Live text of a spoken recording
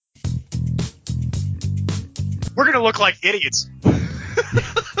we're going to look like idiots.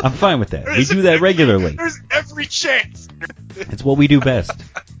 I'm fine with that. We do that regularly. There's every chance. It's what we do best.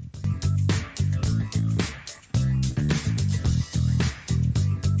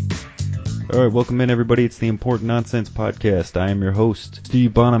 All right, welcome in, everybody. It's the Important Nonsense Podcast. I am your host,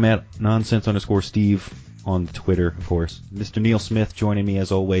 Steve Bonham, at nonsense_Steve on Twitter, of course. Mr. Neil Smith joining me,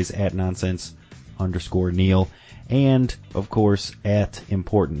 as always, at nonsense_Neil. And, of course, at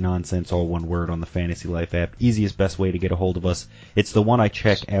Important Nonsense, all one word, on the Fantasy Life app. Easiest, best way to get a hold of us. It's the one I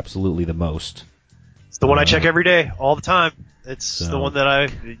check absolutely the most. It's the one I check every day, all the time. It's the one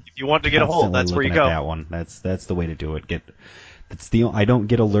that if you want to get a hold, that's where you go. That one. That's the way to do it. I don't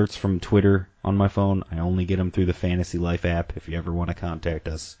get alerts from Twitter on my phone. I only get them through the Fantasy Life app. If you ever want to contact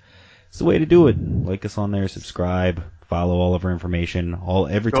us, it's the way to do it. Like us on there, subscribe, follow all of our information.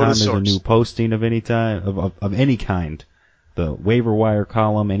 Every time there's a new posting of any kind, the waiver wire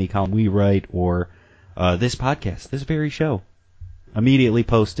column, any column we write, or this podcast, this very show, immediately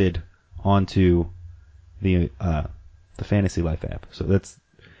posted onto the Fantasy Life app. So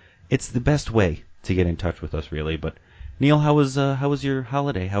it's the best way to get in touch with us, really. But Neil, how was your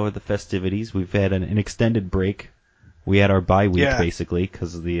holiday? How are the festivities? We've had an extended break. We had our bye week, basically,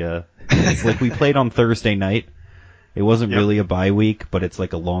 because of the it's like we played on Thursday night. It wasn't really a bye week, but it's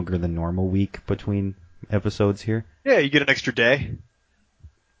like a longer than normal week between episodes here. Yeah, you get an extra day.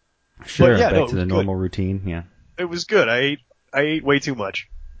 Sure, back to the normal routine. Yeah, it was good. I ate way too much.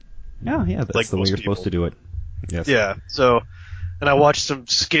 Oh, yeah, that's like the way you're supposed to do it. Yes. Yeah. So, and I watched some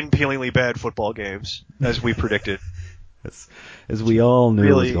skin-peelingly bad football games, as we predicted. As we all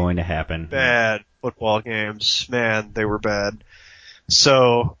knew was going to happen. Bad football games. Man, they were bad.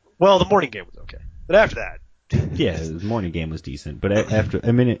 So, well, the morning game was okay. But after that. Yeah, the morning game was decent. But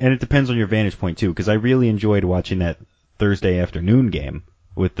and it depends on your vantage point, too, because I really enjoyed watching that Thursday afternoon game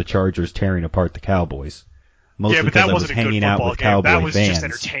with the Chargers tearing apart the Cowboys. Mostly because I was hanging out with Cowboy fans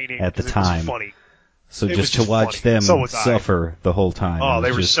at the time. Funny. So just to watch them suffer the whole time. Oh,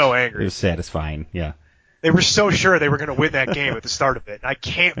 they were so angry. It was satisfying, yeah. They were so sure they were going to win that game at the start of it, and I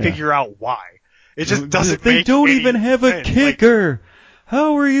can't figure out why. It just doesn't make They don't even have a kicker.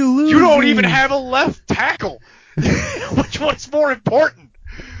 How are you losing? You don't even have a left tackle. Which one's more important?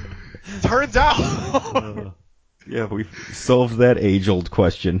 Turns out. Yeah, we solved that age-old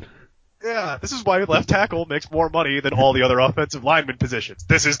question. Yeah, this is why left tackle makes more money than all the other offensive lineman positions.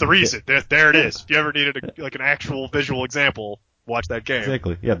 This is the reason. There it is. If you ever needed an actual visual example, watch that game.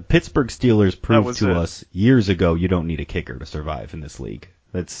 Exactly. Yeah, the Pittsburgh Steelers proved to us years ago you don't need a kicker to survive in this league.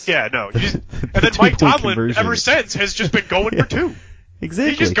 And then Mike Tomlin, ever since, has just been going for two.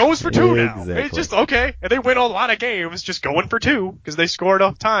 Exactly. He just goes for two now. It's just okay. And they win a lot of games just going for two because they score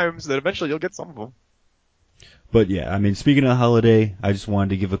enough times that eventually you'll get some of them. But yeah, I mean, speaking of holiday, I just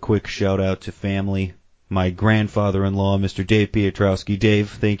wanted to give a quick shout out to family. My grandfather-in-law, Mr. Dave Piotrowski. Dave,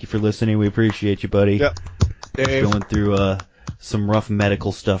 thank you for listening. We appreciate you, buddy. Yep. Dave. Going through some rough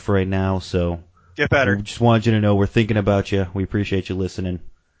medical stuff right now, so get better. We just wanted you to know we're thinking about you. We appreciate you listening,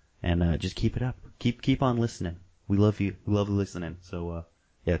 and just keep it up. Keep on listening. We love you. We love listening. So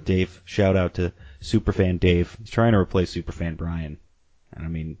yeah, Dave. Shout out to Superfan Dave. He's trying to replace Superfan Brian, and I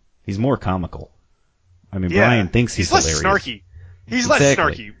mean he's more comical. I mean Brian thinks he's less hilarious. Snarky. He's less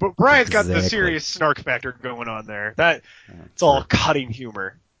snarky, but Brian's got the serious snark factor going on there. It's all cutting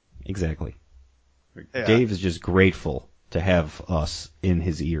humor. Exactly. Yeah. Dave is just grateful to have us in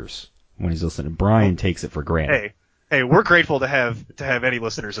his ears when he's listening. Brian takes it for granted. Hey, we're grateful to have any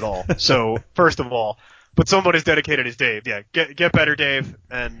listeners at all. So first of all, but someone as dedicated as Dave, yeah, get better, Dave,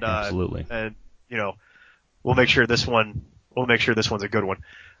 and absolutely, and we'll make sure this one's a good one.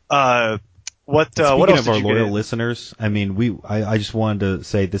 What else of our loyal listeners, I mean, I just wanted to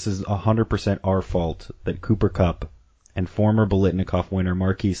say this is 100% our fault that Cooper Kupp and former Biletnikoff winner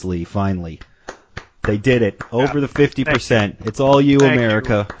Marquise Lee finally. They did it. Over the 50%. It's all you,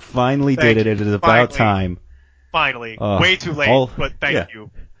 America. Finally did it. It is about time. Finally. Way too late, but thank you.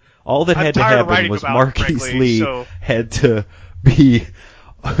 All that had to happen was Marquise Lee had to be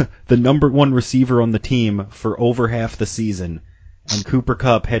the number one receiver on the team for over half the season, and Cooper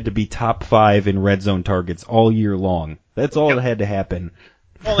Kupp had to be top 5 in red zone targets all year long. That's all that had to happen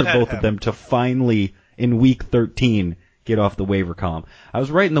for both of them to finally, in week 13, get off the waiver column. I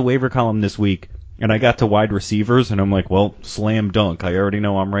was writing the waiver column this week, and I got to wide receivers, and I'm like, well, slam dunk. I already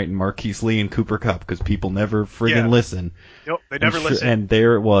know I'm writing Marquise Lee and Cooper Kupp because people never friggin' listen. Yep, they never listen. And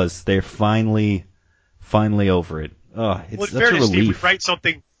there it was. They're finally over it. It's such a relief. Steve, we write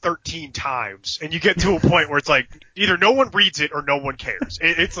something 13 times, and you get to a point where it's like either no one reads it or no one cares.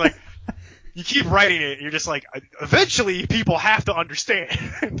 It's like you keep writing it, and you're just like, eventually people have to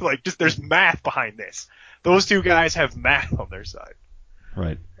understand. Like, just there's math behind this. Those two guys have math on their side.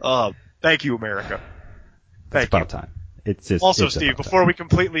 Right. Thank you, America. It's about time. It's just also, it's Steve, before we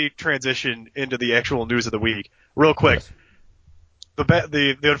completely transition into the actual news of the week, real quick, yes.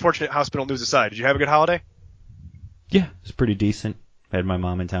 the unfortunate hospital news aside, did you have a good holiday? Yeah, it was pretty decent. Had my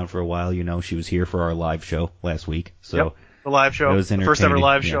mom in town for a while. You know, she was here for our live show last week. So yep, the live show, it was the first ever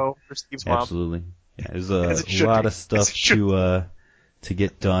live yeah. show for Steve's mom. Absolutely. Yeah, it was a lot of stuff to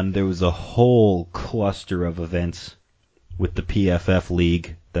get done. There was a whole cluster of events with the PFF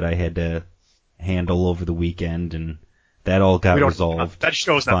League that I had to handle over the weekend, and that all got resolved. That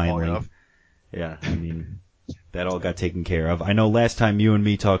show's not finally. long enough. Yeah, I mean, that all got taken care of. I know last time you and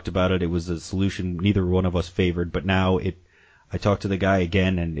me talked about it, it was a solution neither one of us favored, but now I talked to the guy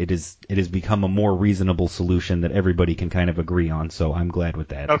again, and it has become a more reasonable solution that everybody can kind of agree on, so I'm glad with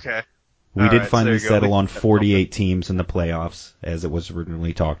that. Okay. We did finally settle on 48 teams in the playoffs, as it was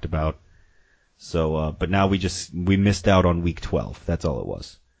originally talked about. So, but now we missed out on week 12. That's all it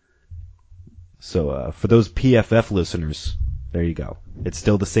was. So, for those PFF listeners, there you go. It's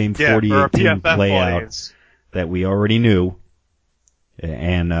still the same 48 team layout that we already knew.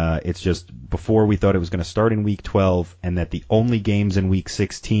 And, it's just before we thought it was going to start in week 12 and that the only games in week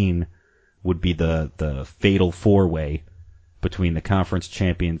 16 would be the fatal four-way between the conference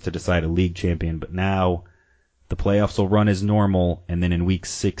champions to decide a league champion. But now the playoffs will run as normal, and then in week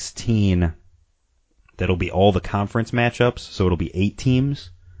 16, that'll be all the conference matchups, so it'll be 8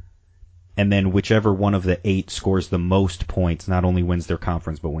 teams, and then whichever one of the 8 scores the most points not only wins their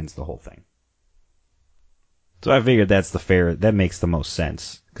conference, but wins the whole thing. So I figured that makes the most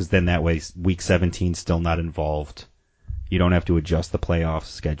sense, because then that way week 17's still not involved. You don't have to adjust the playoff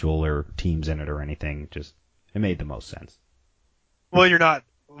schedule or teams in it or anything. Just, it made the most sense. Well, you're not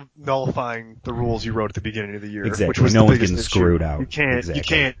nullifying the rules you wrote at the beginning of the year. Exactly. Which was no the one's biggest getting issue. screwed out. You can't. Exactly. You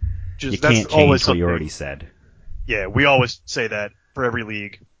can't. Just, you that's can't always change what you something. already said. Yeah, we always say that for every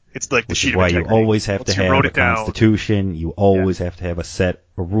league. It's like the sheet of why integrity. you always have to have a constitution. You always have to have a set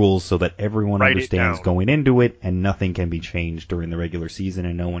of rules so that everyone understands going into it, and nothing can be changed during the regular season,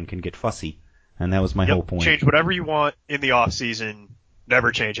 and no one can get fussy. And that was my whole point. Change whatever you want in the off season.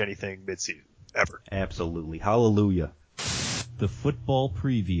 Never change anything mid-season. Ever. Absolutely. Hallelujah. The football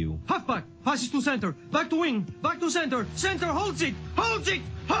preview. Halfback, passes to center, back to wing, back to center, center holds it, holds it,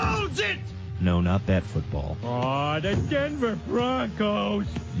 holds it! No, not that football. Oh, the Denver Broncos.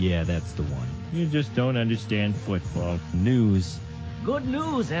 Yeah, that's the one. You just don't understand football. News. Good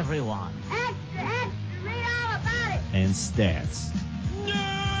news, everyone. Extra, extra, read all about it. And stats.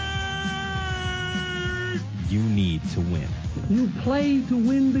 Nerd! You need to win. You play to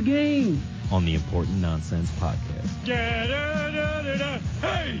win the game. On the Important Nonsense Podcast. Da-da-da-da-da.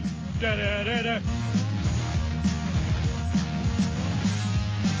 Hey! Da-da-da-da.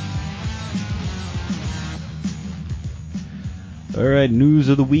 All right, news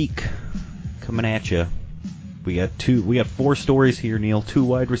of the week coming at you. We got 4 stories here, Neil. 2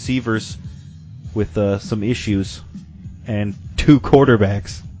 wide receivers with some issues, and 2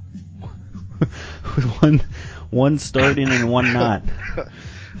 quarterbacks with one starting and one not.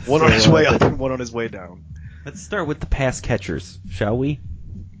 One on his way up and one on his way down. Let's start with the pass catchers, shall we?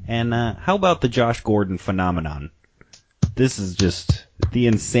 And how about the Josh Gordon phenomenon? This is just the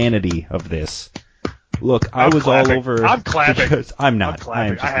insanity of this. Look, I was all over. I'm clapping. I'm not. I'm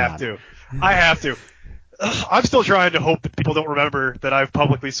clapping. I have to. I'm still trying to hope that people don't remember that I've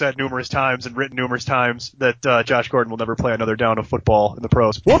publicly said numerous times and written numerous times that Josh Gordon will never play another down of football in the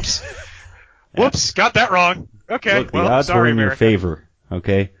pros. Whoops. Whoops. Got that wrong. Okay. Look, the odds were in your favor.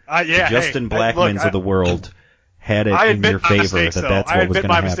 Okay. Yeah. Justin Blackmans of the world had it in your favor that that's what was going to happen. I admit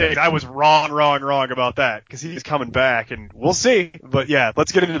my mistake. I was wrong about that because he's coming back, and we'll see. But yeah,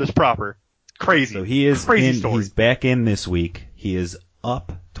 let's get into this proper. Crazy. So he is crazy story. He's back in this week. He is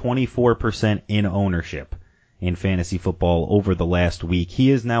up 24% in ownership in fantasy football over the last week.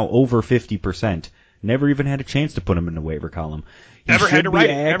 He is now over 50%. Never even had a chance to put him in the waiver column. Never had to write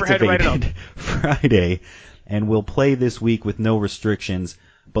it up. Friday, and will play this week with no restrictions.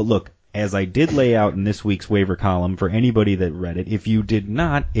 But look, as I did lay out in this week's waiver column for anybody that read it, if you did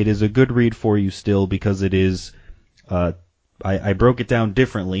not, it is a good read for you still because it is I broke it down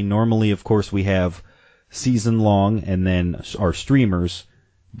differently. Normally, of course, we have season long and then our streamers.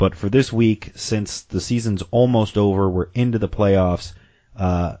 But for this week, since the season's almost over, we're into the playoffs,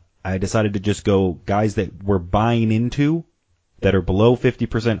 I decided to just go guys that we're buying into that are below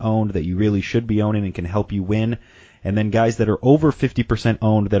 50% owned that you really should be owning and can help you win. And then guys that are over 50%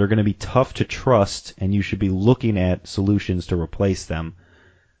 owned that are going to be tough to trust and you should be looking at solutions to replace them.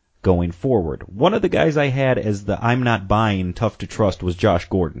 going forward. One of the guys I had as the I'm not buying tough to trust was Josh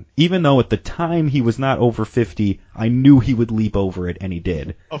Gordon. Even though at the time he was not over 50, I knew he would leap over it, and he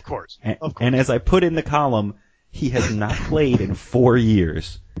did. Of course. And as I put in the column, he has not played in 4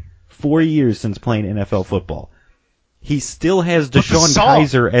 years. 4 years since playing NFL football. He still has DeShone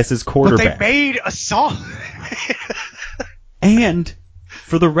Kizer as his quarterback. But they made a song. And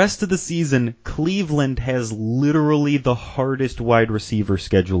for the rest of the season, Cleveland has literally the hardest wide receiver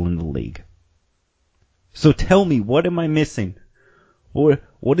schedule in the league. So tell me, what am I missing?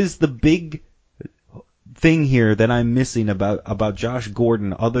 What is the big thing here that I'm missing about Josh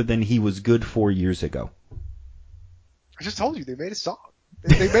Gordon other than he was good 4 years ago? I just told you they made a song.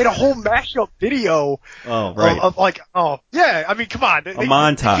 They made a whole mashup video. Oh, right. Of yeah. I mean, come on. A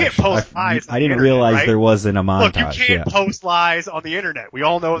montage. You can't post lies. I didn't realize right? there wasn't a montage. Look, you can't post lies on the internet. We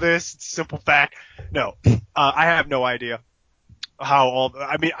all know this. It's a simple fact. No, I have no idea how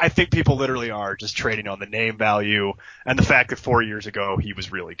I think people literally are just trading on the name value and the fact that 4 years ago he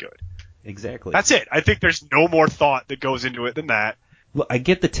was really good. Exactly. That's it. I think there's no more thought that goes into it than that. Look, I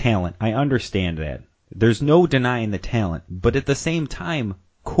get the talent. I understand that. There's no denying the talent, but at the same time,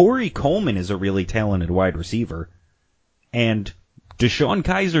 Corey Coleman is a really talented wide receiver, and DeShone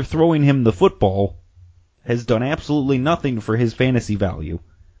Kizer throwing him the football has done absolutely nothing for his fantasy value.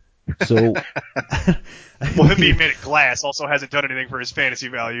 So, well, him being made of glass also hasn't done anything for his fantasy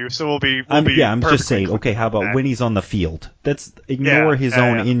value. So I'm just saying. Okay, how about when he's on the field? Ignore his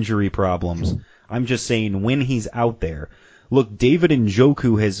own injury problems. I'm just saying when he's out there. Look, David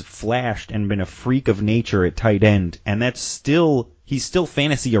Njoku has flashed and been a freak of nature at tight end, and he's still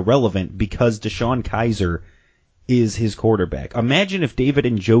fantasy irrelevant because DeShone Kizer is his quarterback. Imagine if David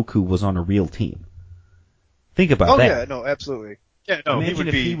Njoku was on a real team. Think about that. Oh yeah, no, absolutely. Yeah, no, imagine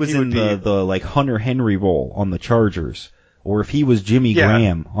if he was in the like Hunter Henry role on the Chargers, or if he was Jimmy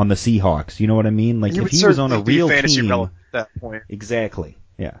Graham on the Seahawks. You know what I mean? Like if he was on a real team. At that point. Exactly.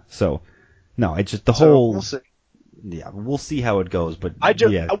 Yeah. So no, it's just the whole. We'll see. Yeah, we'll see how it goes, but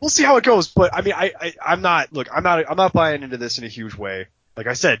we'll see how it goes. But I mean, I'm not buying into this in a huge way. Like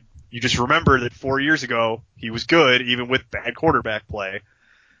I said, you just remember that 4 years ago he was good, even with bad quarterback play,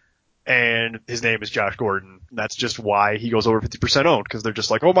 and his name is Josh Gordon. And that's just why he goes over 50% owned, because they're just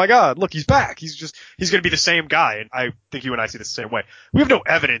like, oh my God, look, he's back. He's going to be the same guy. And I think you and I see this the same way. We have no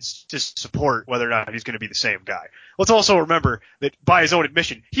evidence to support whether or not he's going to be the same guy. Let's also remember that by his own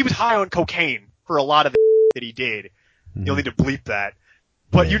admission, he was high on cocaine for a lot of the that he did. You'll need to bleep that.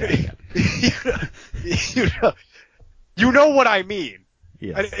 But you know what I mean.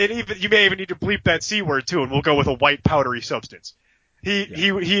 Yes. And even you may even need to bleep that C word too, and we'll go with a white powdery substance.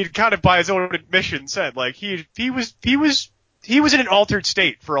 He kind of by his own admission said like he was in an altered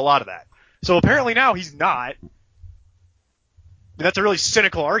state for a lot of that. So apparently now he's not. And that's a really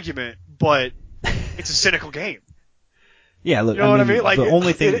cynical argument, but it's a cynical game. Yeah, look, you know what I mean? Like, the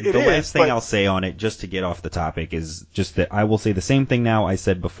only thing, the last thing but I'll say on it, just to get off the topic, is just that I will say the same thing now I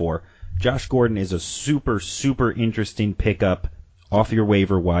said before. Josh Gordon is a super, super interesting pickup off your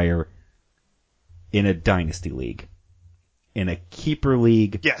waiver wire in a dynasty league. In a keeper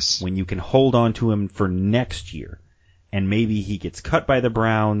league, yes, when you can hold on to him for next year, and maybe he gets cut by the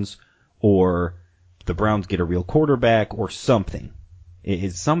Browns, or the Browns get a real quarterback, or something. It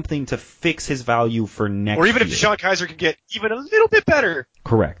is something to fix his value for next year. Or even if DeShone Kizer can get even a little bit better.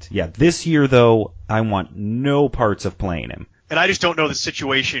 Correct. Yeah. This year, though, I want no parts of playing him. And I just don't know the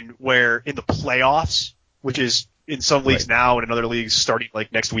situation where in the playoffs, which is in some leagues now and in other leagues starting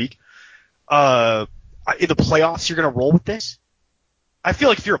like next week, in the playoffs you're going to roll with this? I feel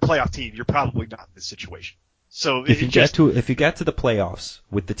like if you're a playoff team, you're probably not in this situation. So if you get to the playoffs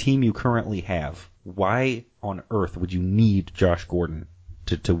with the team you currently have, why on earth would you need Josh Gordon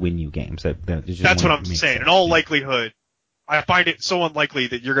to win you games? That's what I'm saying. In all likelihood, I find it so unlikely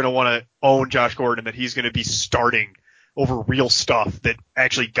that you're going to want to own Josh Gordon, that he's going to be starting over real stuff that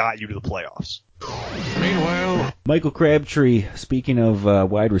actually got you to the playoffs. Meanwhile, Michael Crabtree, speaking of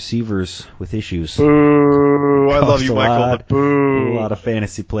wide receivers with issues. Boo! I love you, Michael. Boo! A lot of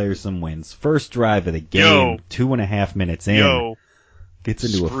fantasy players some wins. First drive of the game, 2.5 minutes in, gets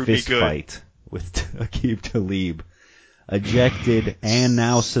into a fist fight with Aqib Talib. Ejected and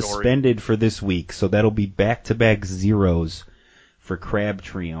now suspended for this week, so that'll be back-to-back zeros for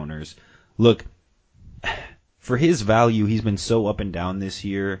Crabtree owners. Look, for his value, he's been so up and down this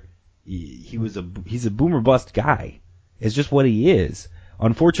year. He's a boomer bust guy. It's just what he is.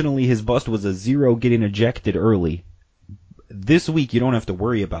 Unfortunately, his bust was a zero getting ejected early. This week, you don't have to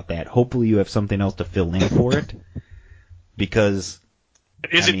worry about that. Hopefully, you have something else to fill in for it, because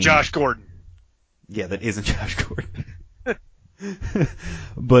it isn't Josh Gordon. Yeah, that isn't Josh Gordon.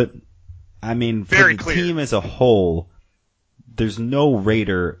 But, I mean, for Very the clear. team as a whole, there's no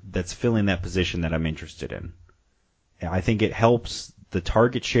Raider that's filling that position that I'm interested in. I think it helps the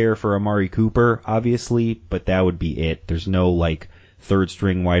target share for Amari Cooper, obviously, but that would be it. There's no, like,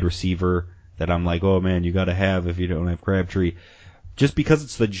 third-string wide receiver that I'm like, oh, man, you got to have if you don't have Crabtree. Just because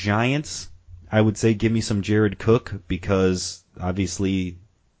it's the Giants, I would say give me some Jared Cook, because obviously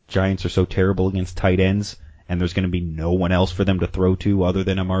Giants are so terrible against tight ends, and there's going to be no one else for them to throw to other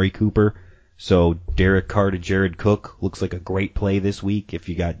than Amari Cooper. So Derek Carr to Jared Cook looks like a great play this week if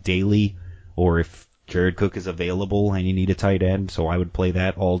you got Daly, or if Jared Cook is available and you need a tight end, so I would play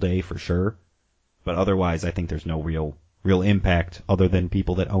that all day for sure. But otherwise, I think there's no real impact other than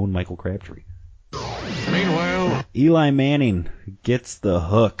people that own Michael Crabtree. Meanwhile, Eli Manning gets the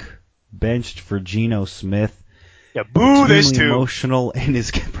hook, benched for Geno Smith. Yeah, boo this Extremely too. emotional in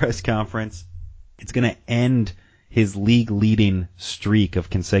his press conference. It's going to end his league-leading streak of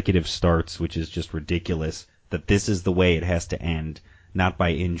consecutive starts, which is just ridiculous, that this is the way it has to end, not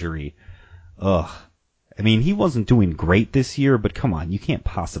by injury. Ugh. I mean, he wasn't doing great this year, but come on, you can't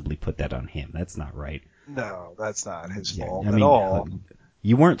possibly put that on him. That's not right. No, that's not his Yeah, fault I at mean, all.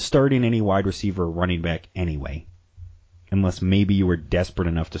 You weren't starting any wide receiver or running back anyway, unless maybe you were desperate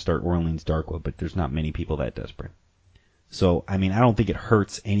enough to start Orleans Darkwa, but there's not many people that desperate. So, I mean, I don't think it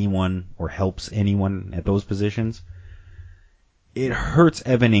hurts anyone or helps anyone at those positions. It hurts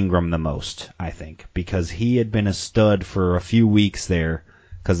Evan Ingram the most, I think, because he had been a stud for a few weeks there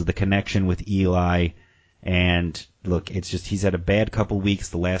because of the connection with Eli. And look, it's just he's had a bad couple weeks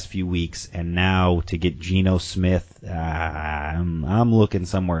the last few weeks, and now to get Geno Smith, I'm looking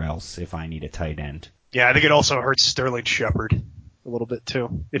somewhere else if I need a tight end. Yeah, I think it also hurts Sterling Shepard a little bit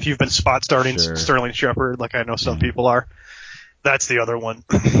too. If you've been spot starting Sure. Sterling Shepard, like I know some people are, that's the other one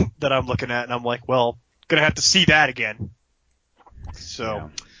that I'm looking at, and I'm like, well, gonna have to see that again.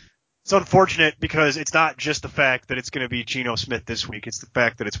 So It's unfortunate because it's not just the fact that it's going to be Geno Smith this week. It's the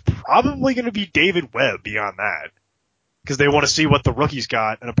fact that it's probably going to be David Webb beyond that, because they want to see what the rookies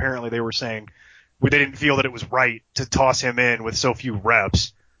got, and apparently they were saying they didn't feel that it was right to toss him in with so few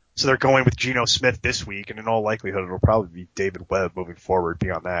reps. So they're going with Geno Smith this week, and in all likelihood it'll probably be David Webb moving forward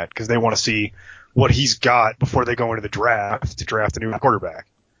beyond that, because they want to see what he's got before they go into the draft to draft a new quarterback.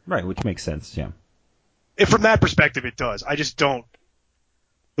 Right, which makes sense, yeah. And from that perspective, it does. I just don't.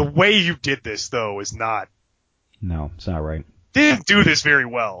 The way you did this, though, is not. No, it's not right. Didn't do this very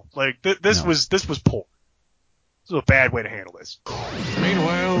well. Like this No. was poor. This was a bad way to handle this.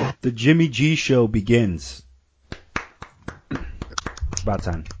 meanwhile, The Jimmy G Show begins. It's about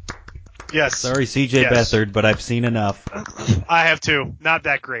time. Yes. Sorry, CJ Yes. Beathard, but I've seen enough. I have too. Not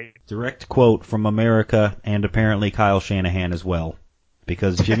that great. Direct quote from America and apparently Kyle Shanahan as well.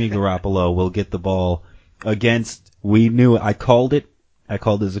 Because Jimmy Garoppolo will get the ball against, we knew it. I called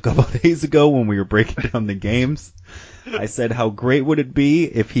this a couple of days ago when we were breaking down the games. I said how great would it be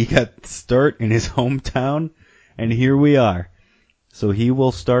if he got the start in his hometown, and here we are. So he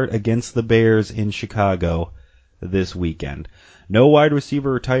will start against the Bears in Chicago this weekend. No wide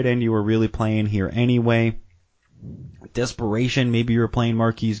receiver or tight end you were really playing here anyway. Desperation, maybe you were playing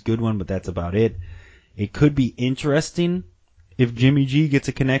Marquise Goodwin, but that's about it. It could be interesting if Jimmy G gets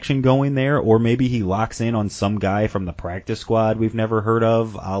a connection going there, or maybe he locks in on some guy from the practice squad we've never heard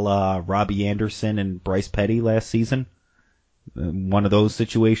of, a la Robbie Anderson and Bryce Petty last season. One of those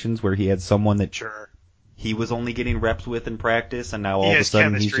situations where he had someone that Sure. he was only getting reps with in practice, and now He all of a has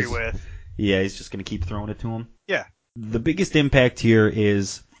sudden he's chemistry just, with. he's just going to keep throwing it to him. Yeah. The biggest impact here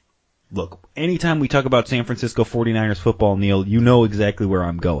is, look, anytime we talk about San Francisco 49ers football, Neil, you know exactly where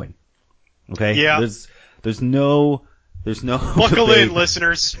I'm going. Okay? Yeah. There's no Buckle debate. in,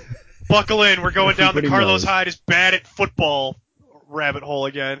 listeners. Buckle in. We're going down the Everybody Carlos knows. Hyde is bad at football rabbit hole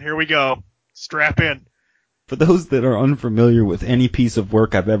again. Here we go. Strap in. For those that are unfamiliar with any piece of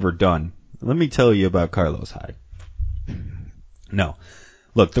work I've ever done, let me tell you about Carlos Hyde. No.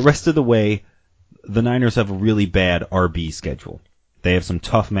 Look, the rest of the way, the Niners have a really bad RB schedule. They have some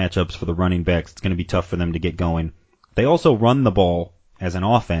tough matchups for the running backs. It's going to be tough for them to get going. They also run the ball as an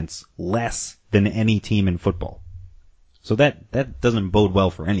offense less than any team in football. So that doesn't bode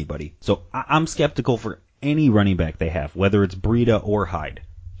well for anybody. So I'm skeptical for any running back they have, whether it's Breida or Hyde,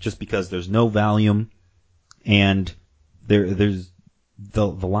 just because there's no volume and there's the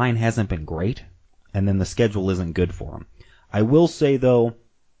line hasn't been great, and then the schedule isn't good for them. I will say, though,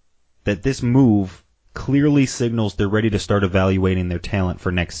 that this move clearly signals they're ready to start evaluating their talent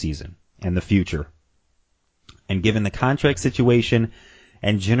for next season and the future. And given the contract situation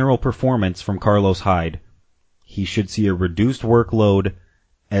and general performance from Carlos Hyde, he should see a reduced workload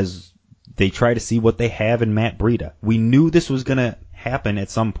as they try to see what they have in Matt Breida. We knew this was going to happen at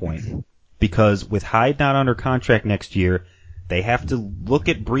some point because with Hyde not under contract next year, they have to look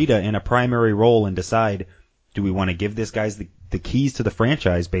at Breida in a primary role and decide, do we want to give this guy the keys to the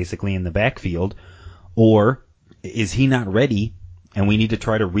franchise basically in the backfield, or is he not ready and we need to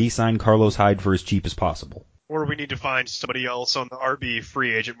try to re-sign Carlos Hyde for as cheap as possible? Or we need to find somebody else on the RB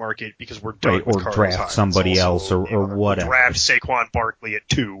free agent market because we're done right, with or Carlos draft Hyde. somebody else or whatever. Draft Saquon Barkley at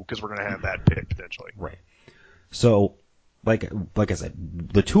 2 because we're going to have that pick potentially. Right. So, like I said,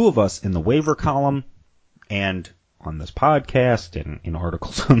 the two of us in the waiver column and on this podcast and in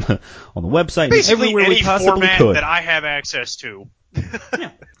articles on the website, basically everywhere any we possibly format could. that I have access to.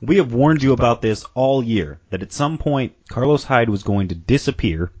 Yeah. We have warned you about this all year, that at some point Carlos Hyde was going to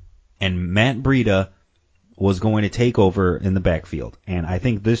disappear and Matt Breida was going to take over in the backfield. And I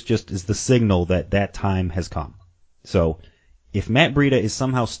think this just is the signal that time has come. So if Matt Breida is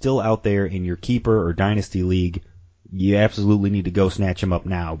somehow still out there in your keeper or dynasty league, you absolutely need to go snatch him up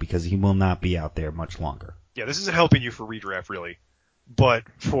now because he will not be out there much longer. Yeah, this isn't helping you for redraft really, but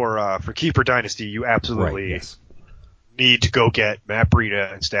for keeper dynasty, you absolutely need to go get Matt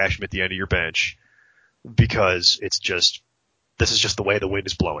Breida and stash him at the end of your bench because this is just the way the wind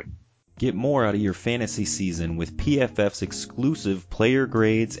is blowing. Get more out of your fantasy season with PFF's exclusive player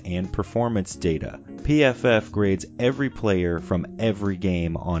grades and performance data. PFF grades every player from every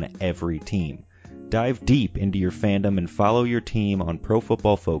game on every team. Dive deep into your fandom and follow your team on Pro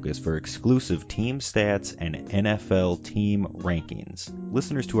Football Focus for exclusive team stats and NFL team rankings.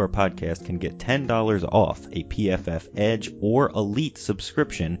 Listeners to our podcast can get $10 off a PFF Edge or Elite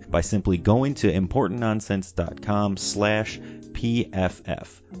subscription by simply going to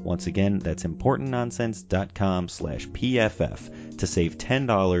importantnonsense.com/PFF. Once again, that's importantnonsense.com/PFF to save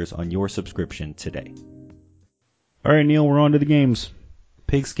 $10 on your subscription today. All right, Neil, we're on to the games.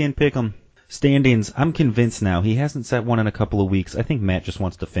 Pigskin Pick'em. Standings, I'm convinced now. He hasn't set one in a couple of weeks. I think Matt just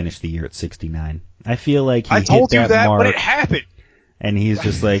wants to finish the year at 69. I feel like he told hit you that mark, when it happened. and he's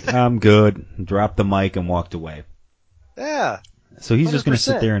just like, I'm good, dropped the mic and walked away. Yeah. So he's 100%. just going to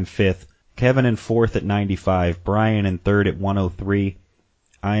sit there in 5th. Kevin in 4th at 95. Brian in 3rd at 103.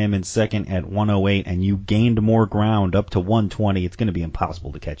 I am in 2nd at 108, and you gained more ground up to 120. It's going to be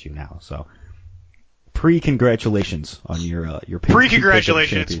impossible to catch you now. So pre-congratulations on your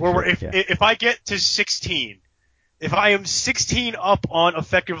Pre-congratulations. championship. If I get to 16, if I am 16 up on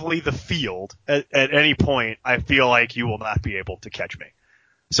effectively the field at any point, I feel like you will not be able to catch me.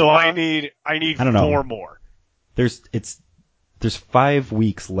 So I need 4 more. There's 5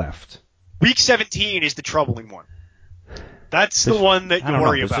 weeks left. Week 17 is the troubling one. That's the one that you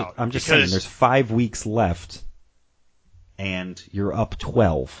worry about. I'm just saying there's 5 weeks left, and you're up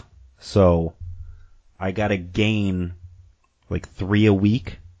 12. So I gotta gain like 3 a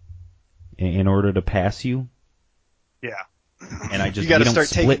week in order to pass you. Yeah. And we gotta don't start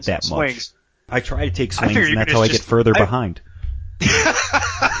split taking that much. Swings. I try to take swings, and that's how I get further behind.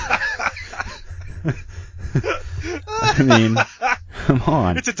 I mean, come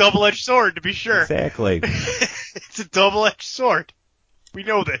on. It's a double-edged sword, to be sure. Exactly. It's a double-edged sword. We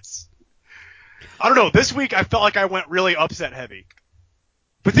know this. I don't know. This week I felt like I went really upset heavy.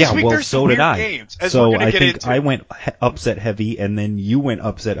 But this week there's some weird games. So I think I went upset heavy, and then you went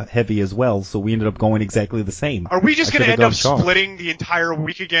upset heavy as well. So we ended up going exactly the same. Are we just going to end up splitting the entire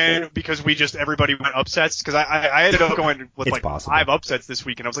week again because everybody went upsets? Because I ended up going with like possible. 5 upsets this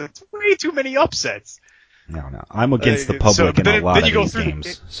week, and I was like, it's way too many upsets. No. I'm against the public in a lot of these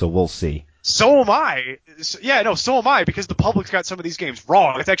games, so we'll see. So am I. So am I, because the public's got some of these games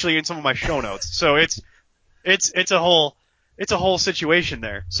wrong. It's actually in some of my show notes. So it's a whole situation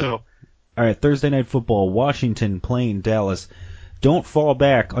there. So all right, Thursday Night Football, Washington playing Dallas. Don't fall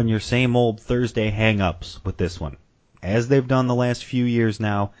back on your same old Thursday hang-ups with this one. As they've done the last few years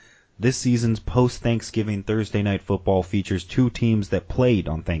now, this season's post-Thanksgiving Thursday Night Football features 2 teams that played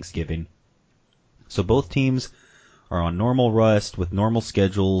on Thanksgiving. So both teams are on normal rest with normal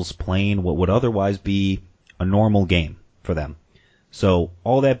schedules, playing what would otherwise be a normal game for them. So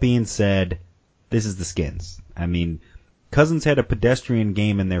all that being said, this is the Skins. I mean, Cousins had a pedestrian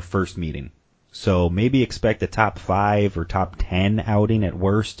game in their first meeting. So maybe expect a top 5 or top 10 outing at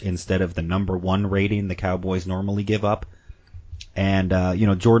worst instead of the number 1 rating the Cowboys normally give up. And,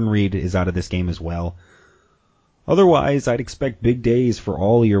 Jordan Reed is out of this game as well. Otherwise, I'd expect big days for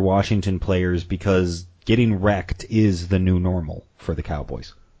all your Washington players because getting wrecked is the new normal for the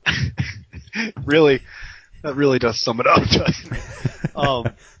Cowboys. Really, that really does sum it up.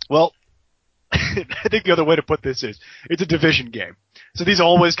 Well, I think the other way to put this is it's a division game. So these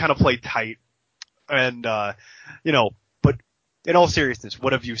always kind of play tight. And, but in all seriousness,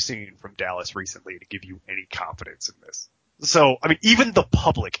 what have you seen from Dallas recently to give you any confidence in this? So, I mean, even the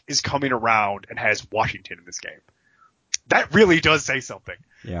public is coming around and has Washington in this game. That really does say something.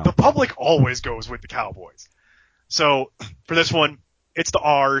 Yeah. The public always goes with the Cowboys. So, for this one, it's the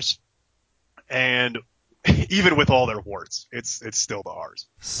R's, and even with all their warts, it's still the R's.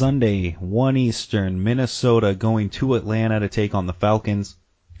 Sunday, 1 Eastern, Minnesota going to Atlanta to take on the Falcons.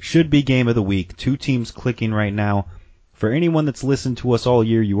 Should be game of the week. Two teams clicking right now. For anyone that's listened to us all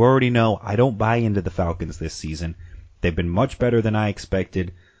year, you already know I don't buy into the Falcons this season. They've been much better than I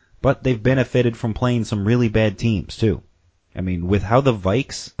expected, but they've benefited from playing some really bad teams, too. I mean, with how the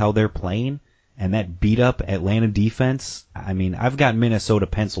Vikes, how they're playing, and that beat-up Atlanta defense, I mean, I've got Minnesota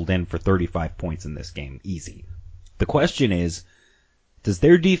penciled in for 35 points in this game. Easy. The question is, does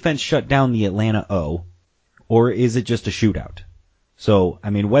their defense shut down the Atlanta O, or is it just a shootout? So, I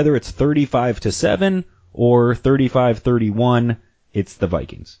mean, whether it's 35-7 or 35-31, it's the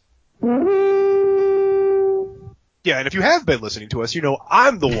Vikings. Yeah, and if you have been listening to us, you know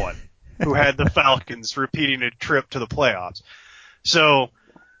I'm the one who had the Falcons repeating a trip to the playoffs. So,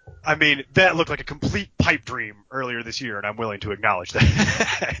 I mean, that looked like a complete pipe dream earlier this year, and I'm willing to acknowledge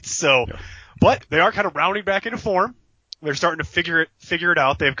that. So, but they are kind of rounding back into form. They're starting to figure it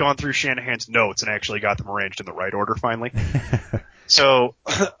out. They've gone through Shanahan's notes and actually got them arranged in the right order finally. So,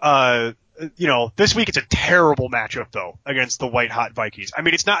 you know, this week it's a terrible matchup though against the white hot Vikings. I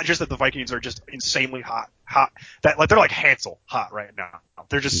mean, it's not just that the Vikings are just insanely hot, that like they're like Hansel hot right now.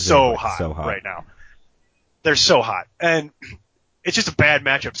 They're just so hot right now. They're so hot, and it's just a bad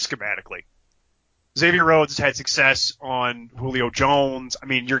matchup schematically. Xavier Rhodes has had success on Julio Jones. I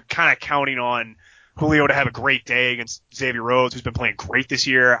mean, you're kind of counting on Julio to have a great day against Xavier Rhodes, who's been playing great this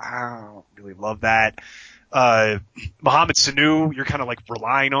year. I don't really love that. Mohamed Sanu, you're kind of like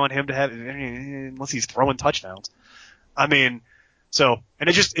relying on him to have, unless he's throwing touchdowns. I mean, so,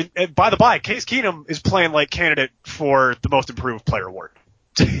 and by the by, Case Keenum is playing like candidate for the most improved player award.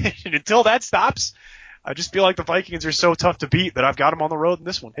 And until that stops, I just feel like the Vikings are so tough to beat that I've got them on the road in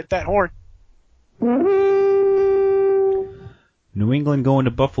this one. Hit that horn. New England going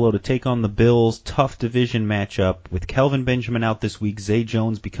to Buffalo to take on the Bills. Tough division matchup. With Kelvin Benjamin out this week, Zay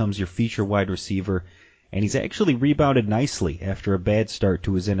Jones becomes your feature wide receiver. And he's actually rebounded nicely after a bad start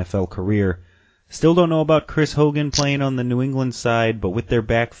to his NFL career. Still don't know about Chris Hogan playing on the New England side, but with their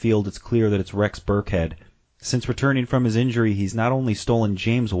backfield, it's clear that it's Rex Burkhead. Since returning from his injury, he's not only stolen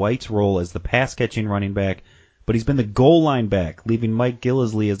James White's role as the pass-catching running back, but he's been the goal line back, leaving Mike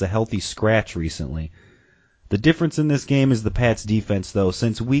Gillislee as a healthy scratch recently. The difference in this game is the Pats' defense, though.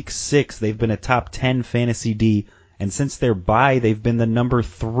 Since Week 6, they've been a top 10 fantasy D, and since their bye, they've been the number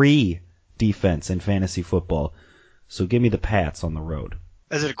 3 defense in fantasy football. So give me the Pats on the road.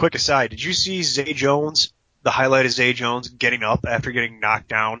 As a quick aside, did you see Zay Jones, the highlight of Zay Jones getting up after getting knocked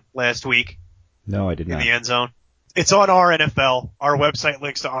down last week? No, I did not. In the end zone? It's on our NFL. Our website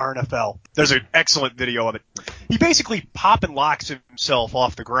links to our NFL. There's an excellent video of it. He basically pop and locks himself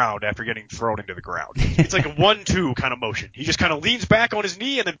off the ground after getting thrown into the ground. It's like a 1-2 kind of motion. He just kind of leans back on his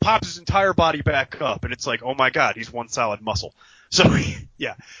knee and then pops his entire body back up. And it's like, oh my God, he's one solid muscle. So,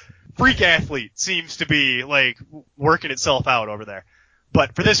 yeah. Freak athlete seems to be like working itself out over there.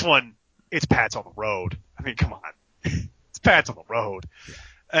 But for this one, it's Pats on the road. I mean, come on. It's Pats on the road. Yeah.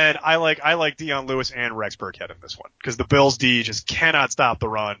 And I like Dion Lewis and Rex Burkhead in this one because the Bills D just cannot stop the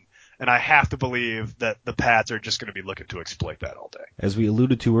run. And I have to believe that the Pats are just going to be looking to exploit that all day. As we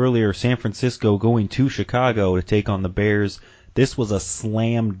alluded to earlier, San Francisco going to Chicago to take on the Bears. This was a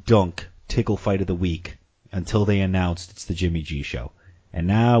slam dunk tickle fight of the week until they announced it's the Jimmy G show. And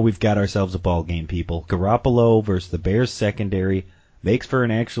now we've got ourselves a ball game, people. Garoppolo versus the Bears secondary makes for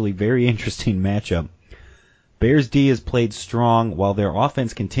an actually very interesting matchup. Bears D has played strong while their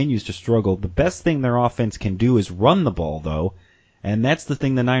offense continues to struggle. The best thing their offense can do is run the ball, though, and that's the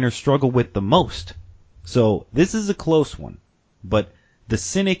thing the Niners struggle with the most. So this is a close one, but the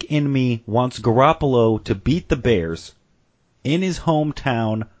cynic in me wants Garoppolo to beat the Bears in his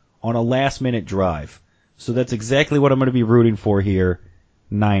hometown on a last-minute drive. So that's exactly what I'm going to be rooting for here.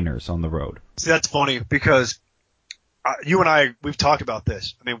 Niners on the road. See, that's funny because you and I, we've talked about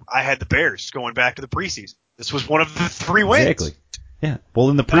this. I mean, I had the Bears going back to the preseason. This was one of the 3 wins. Exactly. Yeah. Well,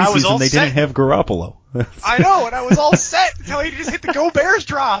 in the preseason, they didn't have Garoppolo. I know, and I was all set until he just hit the Go Bears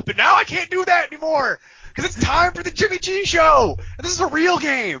drop, and now I can't do that anymore because it's time for the Jimmy G show, and this is a real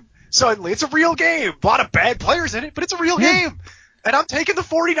game. Suddenly, it's a real game. A lot of bad players in it, but it's a real game. And I'm taking the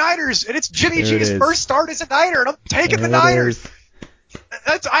 49ers, and it's Jimmy G's first start as a Niner, and I'm taking the Niners.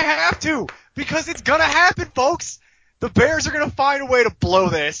 I have to, because it's going to happen, folks. The Bears are going to find a way to blow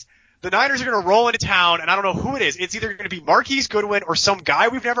this. the Niners are going to roll into town, and I don't know who it is. It's either going to be Marquise Goodwin or some guy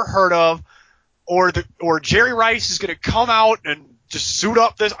we've never heard of, or Jerry Rice is going to come out and just suit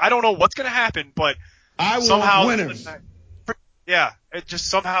up this. I don't know what's going to happen, but somehow winners. Yeah,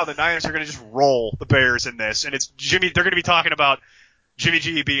 somehow the Niners are going to just roll the Bears in this, and it's Jimmy. They're going to be talking about Jimmy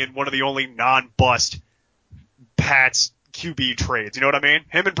G being one of the only non-bust Pats QB trades. You know what I mean?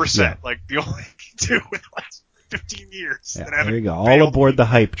 Him and Brissett, like the only two in the last 15 years. Yeah, there you go. All aboard the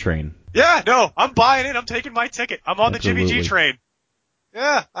hype train. Yeah, no, I'm buying it. I'm taking my ticket. I'm on Absolutely. the Jimmy G train.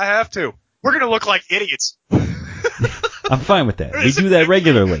 Yeah, I have to. We're going to look like idiots. I'm fine with that. We do that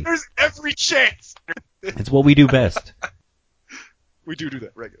regularly. There's every chance. It's what we do best. We do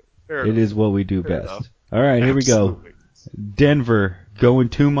that regularly. It is what we do best. Enough. All right, here Absolutely. we go. Denver going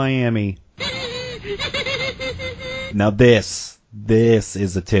to Miami. Now this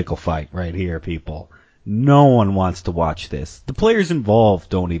is a tickle fight right here, people. No one wants to watch this. The players involved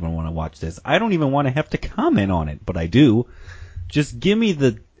don't even want to watch this. I don't even want to have to comment on it, but I do. Just give me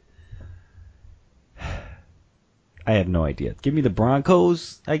the... I have no idea. Give me the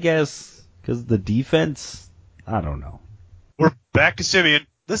Broncos, I guess, because the defense, I don't know. We're back to Simeon.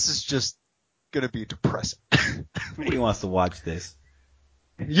 This is just going to be depressing. Nobody wants to watch this.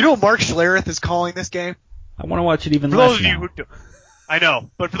 You know Mark Schlereth is calling this game? I want to watch it even for less those of now. you who do, I know,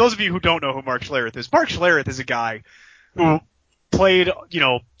 but for those of you who don't know who Mark Schlereth is a guy who played,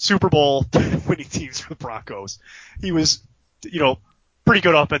 Super Bowl winning teams for the Broncos. He was, pretty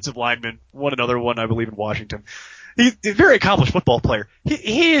good offensive lineman. Won another one, I believe, in Washington. He's a very accomplished football player.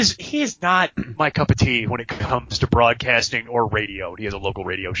 He is not my cup of tea when it comes to broadcasting or radio. He has a local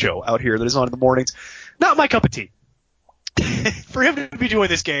radio show out here that is on in the mornings. Not my cup of tea. For him to be doing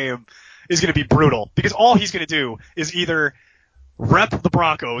this game is going to be brutal because all he's going to do is either rep the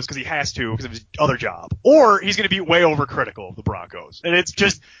Broncos because he has to because of his other job, or he's going to be way overcritical of the Broncos. And it's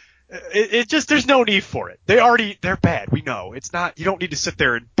just there's no need for it. They're bad. We know. It's not, you don't need to sit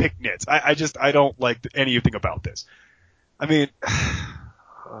there and pick nits. I don't like anything about this. I mean,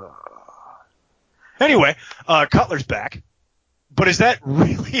 anyway, Cutler's back, but is that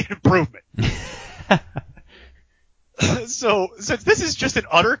really an improvement? So, since this is just an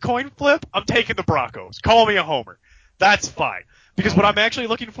utter coin flip, I'm taking the Broncos. Call me a homer. That's fine. Because what I'm actually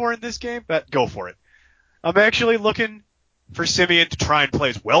looking for in this game, go for it. I'm actually looking for Simeon to try and play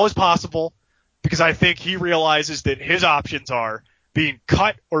as well as possible because I think he realizes that his options are being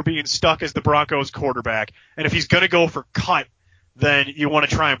cut or being stuck as the Broncos quarterback. And if he's going to go for cut, then you want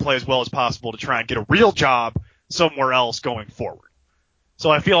to try and play as well as possible to try and get a real job somewhere else going forward.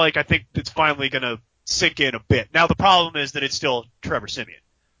 So I think it's finally going to sink in a bit. Now the problem is that it's still Trevor Simeon.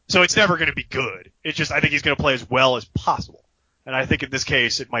 So it's never going to be good. It's just I think he's going to play as well as possible. And I think in this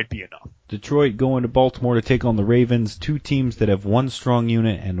case it might be enough. Detroit going to Baltimore to take on the Ravens, two teams that have one strong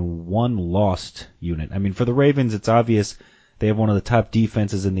unit and one lost unit. I mean, for the Ravens, it's obvious they have one of the top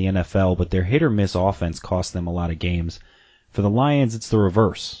defenses in the NFL, but their hit-or-miss offense costs them a lot of games. For the Lions, it's the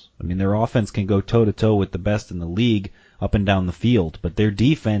reverse. I mean, their offense can go toe-to-toe with the best in the league up and down the field, but their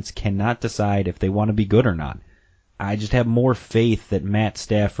defense cannot decide if they want to be good or not. I just have more faith that Matt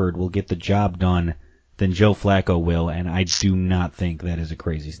Stafford will get the job done than Joe Flacco will, and I do not think that is a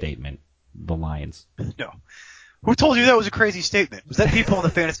crazy statement. The Lions. No. Who told you that was a crazy statement? Was that people on the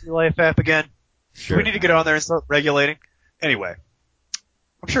Fantasy Life app again? Sure. Do we need to get on there and start regulating? Anyway,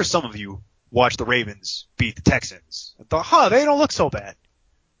 I'm sure some of you watched the Ravens beat the Texans and thought, they don't look so bad.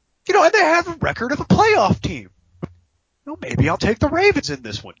 And they have a record of a playoff team. Maybe I'll take the Ravens in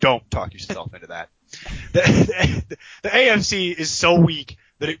this one. Don't talk yourself into that. The AFC is so weak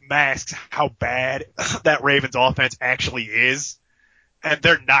that it masks how bad that Ravens offense actually is, and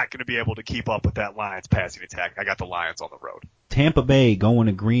they're not going to be able to keep up with that Lions passing attack. I got the Lions on the road. Tampa Bay going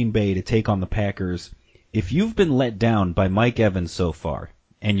to Green Bay to take on the Packers. If you've been let down by Mike Evans so far,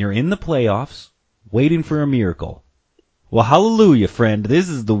 and you're in the playoffs, waiting for a miracle, well, hallelujah, friend. This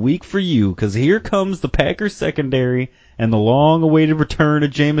is the week for you, because here comes the Packers secondary and the long-awaited return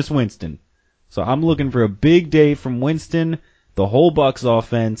of Jameis Winston. So I'm looking for a big day from Winston, the whole Bucs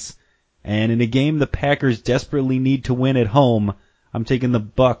offense, and in a game the Packers desperately need to win at home, I'm taking the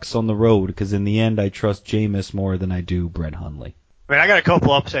Bucs on the road, because in the end I trust Jameis more than I do Brett Hundley. I got a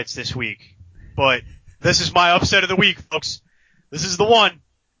couple upsets this week, but this is my upset of the week, folks. This is the one.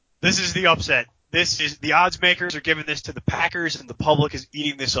 This is the upset. This is the odds makers are giving this to the Packers, and the public is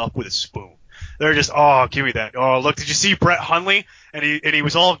eating this up with a spoon. They're just, give me that. Oh, look, did you see Brett Hundley? And he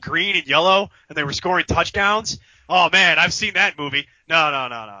was all green and yellow, and they were scoring touchdowns. Oh man, I've seen that movie.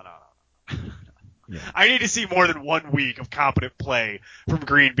 No. I need to see more than 1 week of competent play from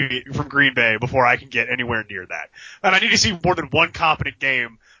Green Bay before I can get anywhere near that. And I need to see more than one competent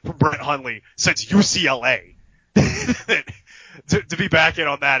game from Brett Hundley since UCLA to be back in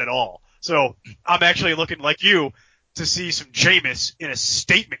on that at all. So I'm actually looking like you to see some Jameis in a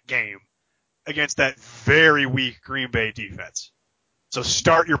statement game against that very weak Green Bay defense. So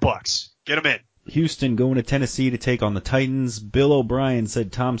start your Bucs. Get them in. Houston going to Tennessee to take on the Titans. Bill O'Brien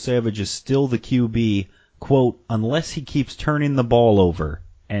said Tom Savage is still the QB, quote, unless he keeps turning the ball over,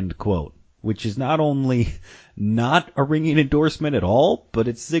 end quote, which is not only not a ringing endorsement at all, but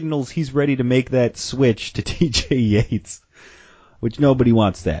it signals he's ready to make that switch to TJ Yates, which nobody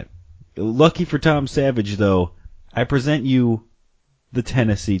wants that. Lucky for Tom Savage, though, I present you the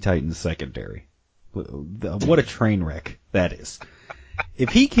Tennessee Titans secondary. What a train wreck that is. If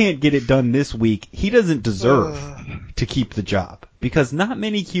he can't get it done this week, he doesn't deserve to keep the job, because not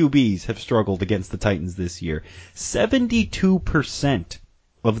many QBs have struggled against the Titans this year. 72%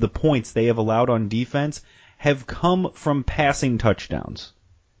 of the points they have allowed on defense have come from passing touchdowns,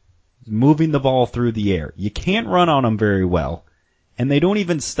 moving the ball through the air. You can't run on them very well, and they don't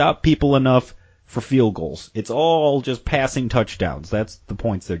even stop people enough for field goals. It's all just passing touchdowns. That's the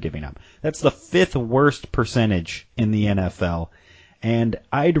points they're giving up. That's the 5th worst percentage in the NFL. And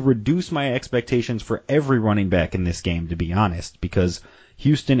I'd reduce my expectations for every running back in this game, to be honest, because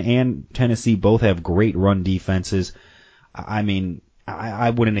Houston and Tennessee both have great run defenses. I mean, I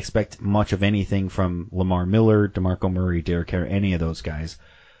wouldn't expect much of anything from Lamar Miller, DeMarco Murray, Derek Carr, any of those guys.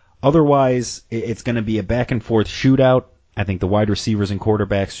 Otherwise, it's going to be a back-and-forth shootout. I think the wide receivers and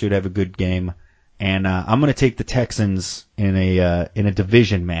quarterbacks should have a good game. And I'm going to take the Texans in a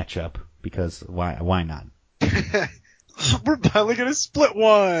division matchup, because why not? We're finally going to split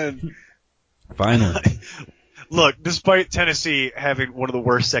one. Finally. Look, despite Tennessee having one of the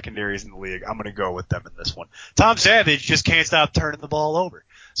worst secondaries in the league, I'm going to go with them in this one. Tom Savage just can't stop turning the ball over.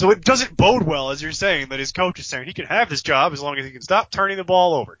 So it doesn't bode well, as you're saying, that his coach is saying he can have this job as long as he can stop turning the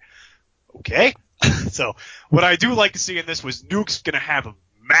ball over. Okay? So what I do like to see in this was Nuke's going to have a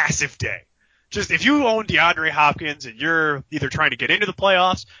massive day. Just if you own DeAndre Hopkins and you're either trying to get into the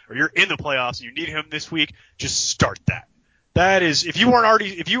playoffs or you're in the playoffs and you need him this week, just start that. That is, if he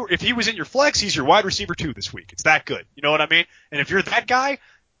was in your flex, he's your wide receiver 2 this week. It's that good. You know what I mean? And if you're that guy,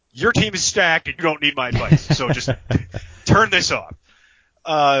 your team is stacked and you don't need my advice. So just turn this off.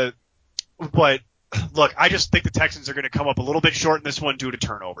 But look, I just think the Texans are going to come up a little bit short in this one due to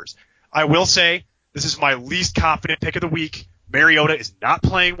turnovers. I will say this is my least confident pick of the week. Mariota is not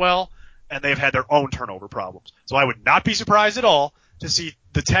playing well, and they've had their own turnover problems. So I would not be surprised at all to see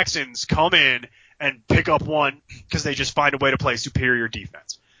the Texans come in and pick up one because they just find a way to play superior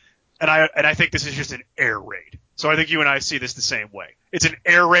defense. And I think this is just an air raid. So I think you and I see this the same way. It's an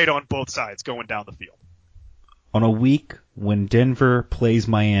air raid on both sides going down the field. On a week when Denver plays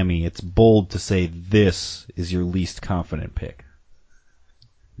Miami, it's bold to say this is your least confident pick.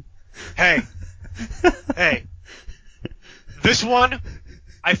 Hey. This one,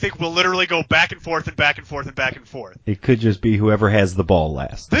 I think will literally go back and forth and back and forth and back and forth. It could just be whoever has the ball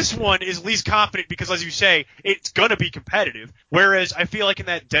last. This one is least confident because, as you say, it's going to be competitive. Whereas I feel like in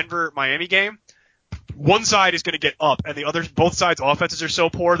that Denver-Miami game, one side is going to get up, and both sides' offenses are so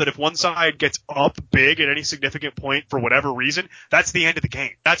poor that if one side gets up big at any significant point for whatever reason, that's the end of the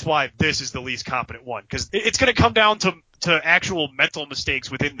game. That's why this is the least competent one, because it's going to come down to actual mental mistakes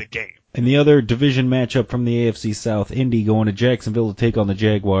within the game. And the other division matchup from the AFC South, Indy going to Jacksonville to take on the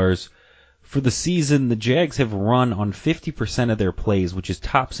Jaguars. For the season, the Jags have run on 50% of their plays, which is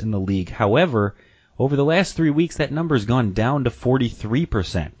tops in the league. However, over the last 3 weeks, that number's gone down to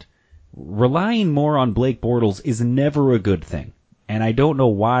 43%. Relying more on Blake Bortles is never a good thing, and I don't know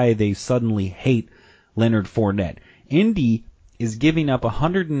why they suddenly hate Leonard Fournette. Indy is giving up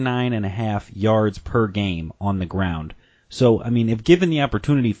 109.5 yards per game on the ground. So, I mean, if given the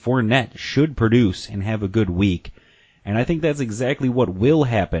opportunity, Fournette should produce and have a good week, and I think that's exactly what will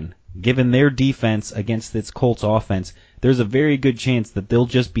happen. Given their defense against its Colts offense, there's a very good chance that they'll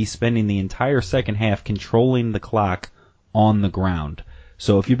just be spending the entire second half controlling the clock on the ground.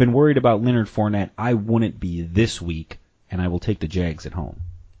 So if you've been worried about Leonard Fournette, I wouldn't be this week, and I will take the Jags at home.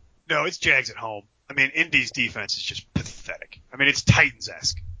 No, it's Jags at home. I mean, Indy's defense is just pathetic. I mean, it's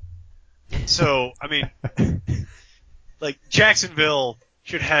Titans-esque. So, I mean, like, Jacksonville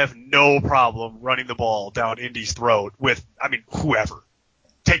should have no problem running the ball down Indy's throat with, I mean, whoever.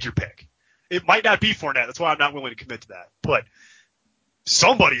 Take your pick. It might not be Fournette. That's why I'm not willing to commit to that. But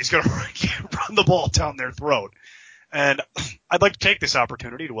somebody is going to run the ball down their throat. And I'd like to take this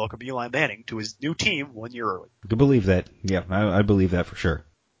opportunity to welcome Eli Manning to his new team 1 year early. I can believe that. Yeah, I believe that for sure.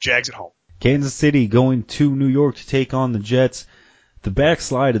 Jags at home. Kansas City going to New York to take on the Jets. The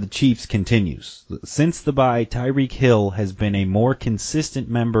backslide of the Chiefs continues. Since the bye, Tyreek Hill has been a more consistent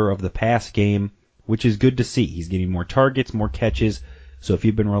member of the pass game, which is good to see. He's getting more targets, more catches. So if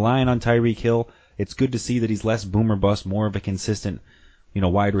you've been relying on Tyreek Hill, it's good to see that he's less boom or bust, more of a consistent,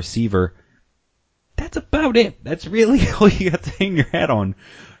 wide receiver. That's about it. That's really all you got to hang your hat on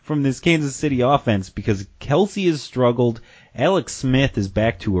from this Kansas City offense, because Kelsey has struggled, Alex Smith is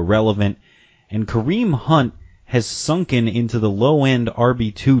back to irrelevant, and Kareem Hunt has sunken into the low-end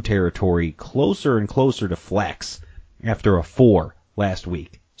RB2 territory, closer and closer to flex after a 4 last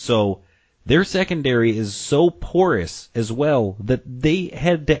week. So their secondary is so porous as well that they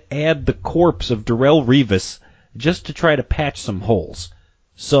had to add the corpse of Darrelle Revis just to try to patch some holes.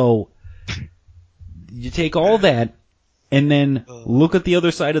 So you take all that and then look at the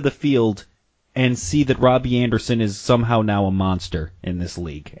other side of the field and see that Robbie Anderson is somehow now a monster in this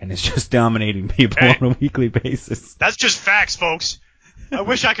league and is just dominating people on a weekly basis. That's just facts, folks. I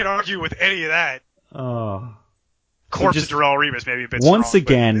wish I could argue with any of that. Corpse of Darrelle Revis, maybe a bit once strong,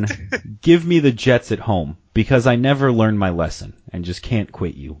 again, give me the Jets at home, because I never learned my lesson and just can't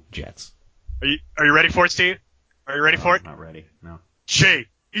quit you, Jets. Are you ready for it, Steve? Are you ready for it? I'm not ready. No. Jets,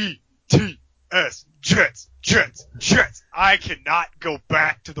 Jets, Jets, Jets. I cannot go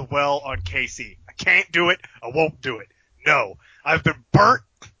back to the well on KC. I can't do it. I won't do it. No. I've been burnt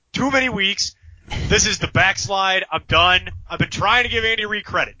too many weeks. This is the backslide. I'm done. I've been trying to give Andy Reid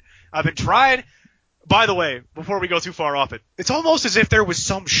credit. I've been trying. By the way, before we go too far off it, it's almost as if there was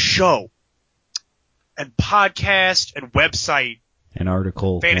some show and podcast and website, an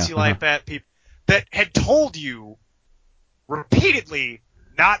article, Fantasy Life that had told you repeatedly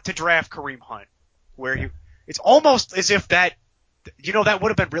not to draft Kareem Hunt, it's almost as if that would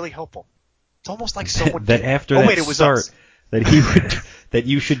have been really helpful. It's almost like someone that after that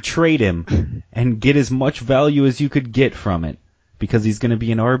you should trade him and get as much value as you could get from it, because he's going to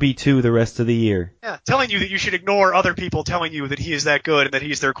be an RB2 the rest of the year. Yeah, telling you that you should ignore other people telling you that he is that good and that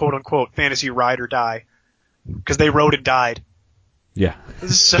he's their quote-unquote fantasy ride or die, because they rode and died. Yeah.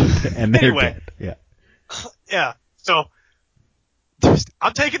 So, and they're anyway, dead. Yeah. Yeah. So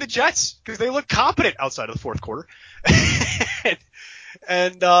I'm taking the Jets because they look competent outside of the fourth quarter,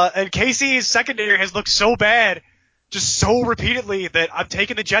 and KC's secondary has looked so bad, just so repeatedly, that I'm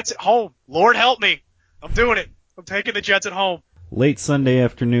taking the Jets at home. Lord help me, I'm doing it. I'm taking the Jets at home. Late Sunday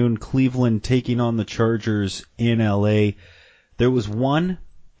afternoon, Cleveland taking on the Chargers in LA. There was one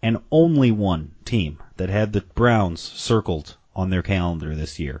and only one team that had the Browns circled on their calendar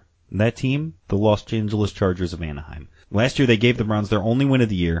this year. That team, the Los Angeles Chargers of Anaheim. Last year they gave the Browns their only win of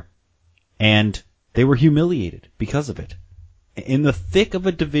the year, and they were humiliated because of it. In the thick of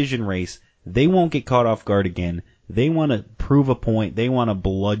a division race, they won't get caught off guard again. They want to prove a point. They want to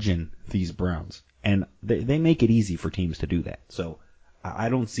bludgeon these Browns. And they make it easy for teams to do that. So I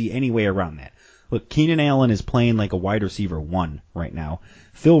don't see any way around that. Look, Keenan Allen is playing like a wide receiver 1 right now.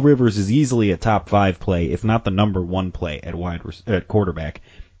 Phil Rivers is easily a top 5 play, if not the number 1 play at quarterback.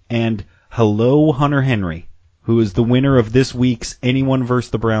 And hello, Hunter Henry, who is the winner of this week's Anyone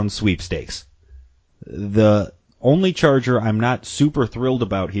vs. the Browns sweepstakes. The only Charger I'm not super thrilled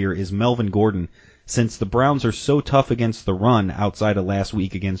about here is Melvin Gordon, since the Browns are so tough against the run outside of last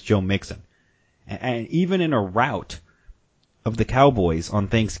week against Joe Mixon. And even in a rout of the Cowboys on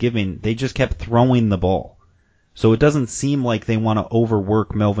Thanksgiving, they just kept throwing the ball. So it doesn't seem like they want to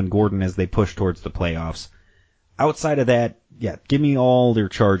overwork Melvin Gordon as they push towards the playoffs. Outside of that, yeah, give me all their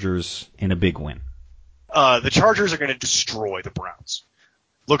Chargers in a big win. The Chargers are going to destroy the Browns.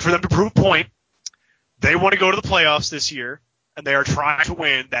 Look for them to prove a point. They want to go to the playoffs this year, and they are trying to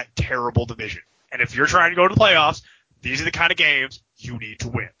win that terrible division. And if you're trying to go to the playoffs, these are the kind of games you need to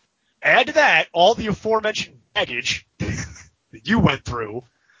win. Add to that all the aforementioned baggage that you went through,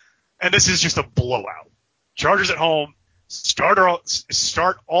 and this is just a blowout. Chargers at home. Start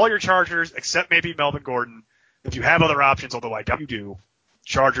all your Chargers except maybe Melvin Gordon. If you have other options, although I doubt you do,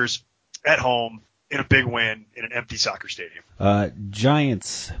 Chargers at home in a big win in an empty soccer stadium.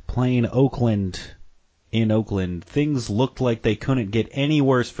 Giants playing Oakland in Oakland. Things looked like they couldn't get any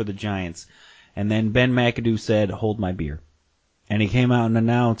worse for the Giants. And then Ben McAdoo said, "Hold my beer." And he came out and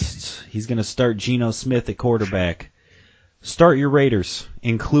announced he's going to start Geno Smith at quarterback. Start your Raiders,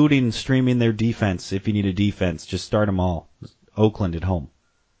 including streaming their defense. If you need a defense, just start them all. Oakland at home.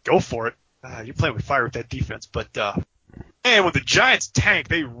 Go for it. You're playing with fire with that defense. But and when the Giants tank,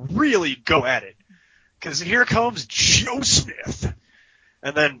 they really go at it. Because here comes Geno Smith.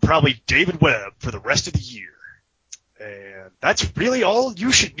 And then probably David Webb for the rest of the year. And that's really all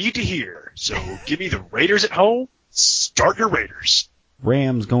you should need to hear. So give me the Raiders at home. Start your Raiders.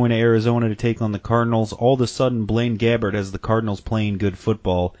 Rams going to Arizona to take on the Cardinals. All of a sudden, Blaine Gabbert has the Cardinals playing good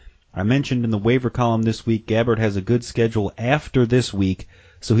football. I mentioned in the waiver column this week, Gabbert has a good schedule after this week,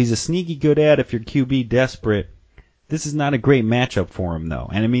 so he's a sneaky good ad if you're QB desperate. This is not a great matchup for him, though.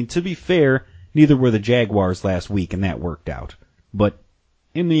 And I mean, to be fair, neither were the Jaguars last week, and that worked out. But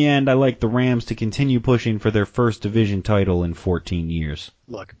in the end, I like the Rams to continue pushing for their first division title in 14 years.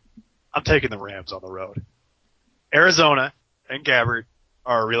 Look, I'm taking the Rams on the road. Arizona and Gabbert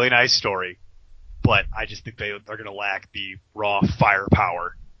are a really nice story, but I just think they're going to lack the raw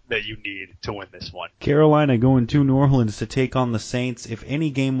firepower that you need to win this one. Carolina going to New Orleans to take on the Saints. If any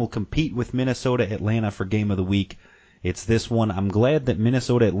game will compete with Minnesota-Atlanta for Game of the Week, it's this one. I'm glad that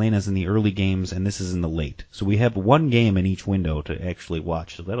Minnesota-Atlanta's in the early games and this is in the late. So we have one game in each window to actually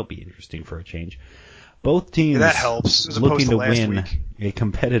watch, so that'll be interesting for a change. Both teams that helps, as looking to last win week. a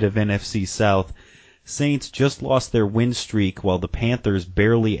competitive NFC South. Saints just lost their win streak while the Panthers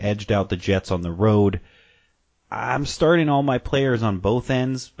barely edged out the Jets on the road. I'm starting all my players on both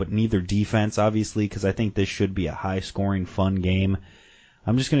ends, but neither defense, obviously, because I think this should be a high-scoring, fun game.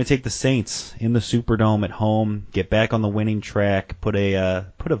 I'm just going to take the Saints in the Superdome at home, get back on the winning track, put a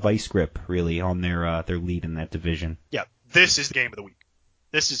vice grip, really, on their lead in that division. Yeah, this is the game of the week.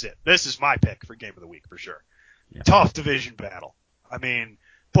 This is it. This is my pick for game of the week, for sure. Yeah. Tough division battle. I mean,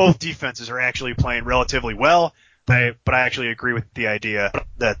 both defenses are actually playing relatively well, but I actually agree with the idea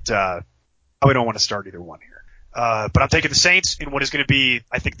that I don't want to start either one here. But I'm taking the Saints in what is going to be,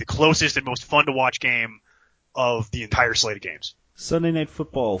 I think, the closest and most fun to watch game of the entire slate of games. Sunday Night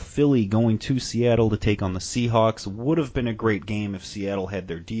Football, Philly going to Seattle to take on the Seahawks. Would have been a great game if Seattle had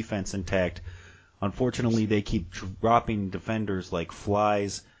their defense intact. Unfortunately, they keep dropping defenders like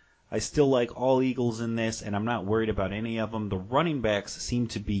flies. I still like all Eagles in this, and I'm not worried about any of them. The running backs seem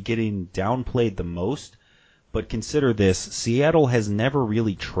to be getting downplayed the most, but consider this. Seattle has never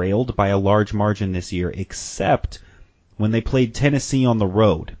really trailed by a large margin this year, except when they played Tennessee on the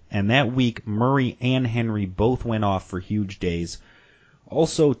road. And that week, Murray and Henry both went off for huge days.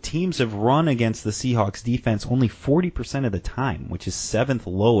 Also, teams have run against the Seahawks defense only 40% of the time, which is 7th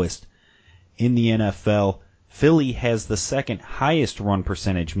lowest in the NFL. Philly has the second highest run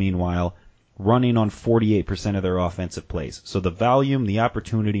percentage, meanwhile, running on 48% of their offensive plays. So the volume, the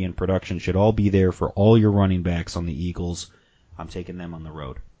opportunity, and production should all be there for all your running backs on the Eagles. I'm taking them on the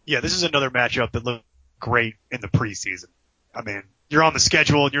road. Yeah, this is another matchup that looked great in the preseason. I mean, you're on the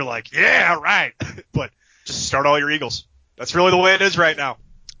schedule and you're like, yeah, right. But just start all your Eagles. That's really the way it is right now.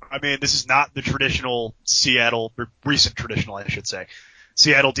 I mean, this is not the traditional Seattle, or recent traditional, I should say,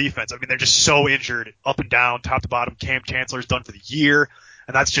 Seattle defense. I mean, they're just so injured up and down, top to bottom. Cam Chancellor's done for the year,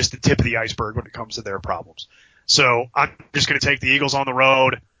 and that's just the tip of the iceberg when it comes to their problems. So I'm just going to take the Eagles on the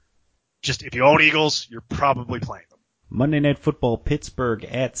road. Just if you own Eagles, you're probably playing them. Monday Night Football, Pittsburgh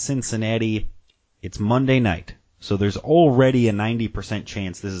at Cincinnati. It's Monday night, so there's already a 90%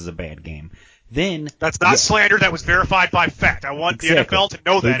 chance this is a bad game. Then that's not slander. That was verified by fact. I want the NFL to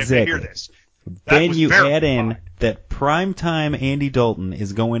know that if they hear this. Then you add in that primetime Andy Dalton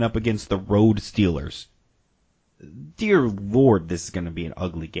is going up against the road Steelers. Dear Lord, this is going to be an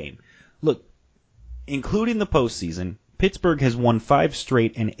ugly game. Look, including the postseason, Pittsburgh has won 5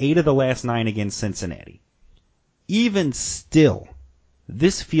 straight and 8 of the last 9 against Cincinnati. Even still,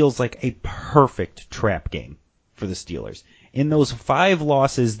 this feels like a perfect trap game for the Steelers. In those 5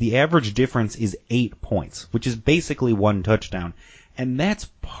 losses, the average difference is 8 points, which is basically 1 touchdown. And that's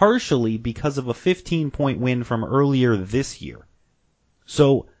partially because of a 15-point win from earlier this year.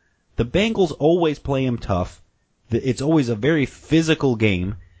 So the Bengals always play them tough. It's always a very physical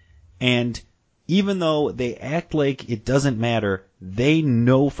game. And even though they act like it doesn't matter, they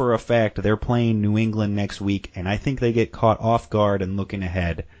know for a fact they're playing New England next week. And I think they get caught off guard and looking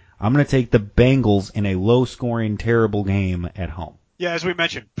ahead. I'm going to take the Bengals in a low-scoring, terrible game at home. Yeah, as we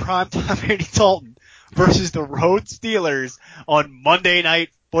mentioned, primetime Andy Dalton versus the road Steelers on Monday Night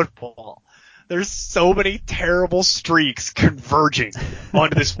Football. There's so many terrible streaks converging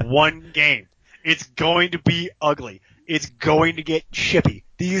onto this one game. It's going to be ugly. It's going to get chippy.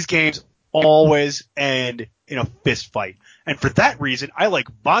 These games always end in a fist fight. And for that reason, I like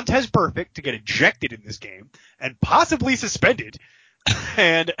Montez Burfict to get ejected in this game and possibly suspended.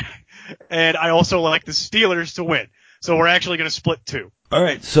 And I also like the Steelers to win. So we're actually going to split 2. All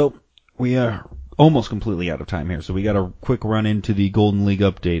right, so we are almost completely out of time here, so we got a quick run into the Golden League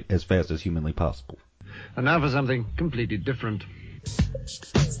update as fast as humanly possible. And now for something completely different.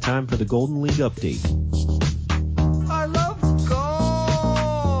 It's time for the Golden League update. I love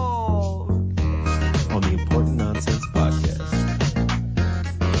gold! On the Important Nonsense Podcast.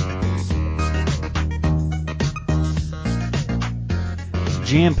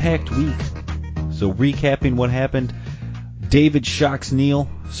 jam-packed week. So recapping what happened, David shocks Neil,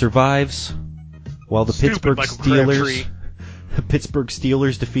 survives, while the Pittsburgh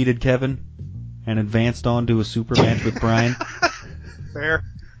Steelers defeated Kevin and advanced on to a super match with Brian. Fair.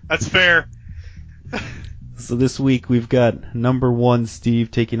 That's fair. So this week we've got number 1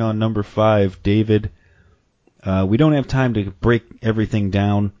 Steve taking on number 5 David. We don't have time to break everything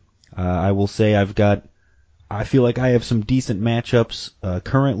down. I will say I feel like I have some decent matchups,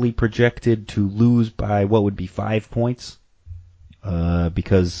 currently projected to lose by what would be 5 points,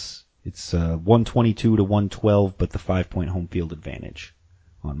 because it's 122 to 112, but the 5-point home field advantage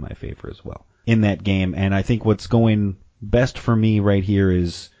on my favor as well in that game. And I think what's going best for me right here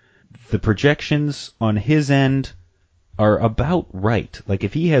is the projections on his end are about right. Like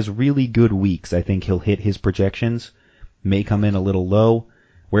if he has really good weeks, I think he'll hit his projections, may come in a little low.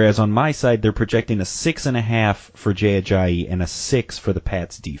 Whereas on my side, they're projecting a 6.5 for Jay Ajayi and a 6 for the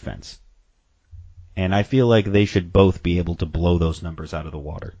Pats defense. And I feel like they should both be able to blow those numbers out of the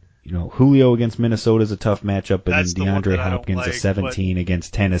water. You know, Julio against Minnesota is a tough matchup, but then DeAndre Hopkins a 17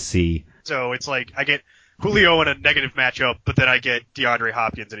 against Tennessee. So it's like I get Julio in a negative matchup, but then I get DeAndre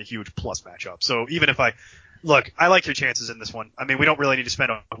Hopkins in a huge plus matchup. So even if I like your chances in this one. I mean, we don't really need to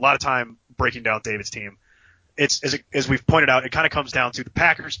spend a lot of time breaking down David's team. It's as we've pointed out, it kind of comes down to the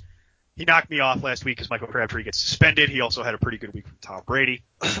Packers. He knocked me off last week because Michael Crabtree gets suspended. He also had a pretty good week from Tom Brady.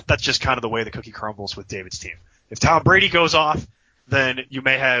 That's just kind of the way the cookie crumbles with David's team. If Tom Brady goes off, then you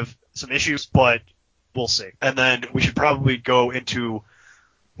may have some issues, but we'll see. And then we should probably go into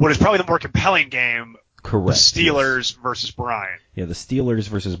what is probably the more compelling game. Correct. The Steelers versus Brian. Yeah, the Steelers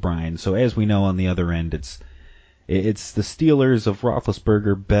versus Brian. So as we know on the other end, it's the Steelers of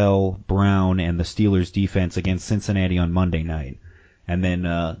Roethlisberger, Bell, Brown, and the Steelers defense against Cincinnati on Monday night. And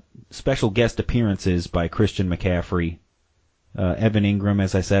then special guest appearances by Christian McCaffrey. Evan Ingram,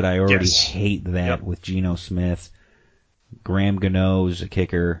 as I said, I already hate that with Geno Smith. Graham Gano's a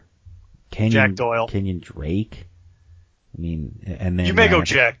kicker. Jack Doyle. Kenyon Drake. I mean, and then you may go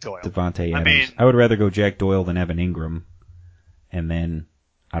Jack Doyle. Devontae Adams. I would rather go Jack Doyle than Evan Ingram. And then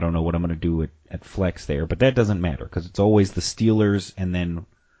I don't know what I'm going to do at flex there, but that doesn't matter because it's always the Steelers, and then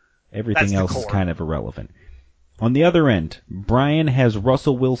everything else is kind of irrelevant. On the other end, Brian has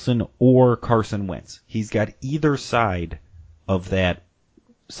Russell Wilson or Carson Wentz. He's got either side of that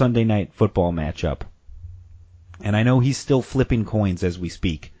Sunday night football matchup. And I know he's still flipping coins as we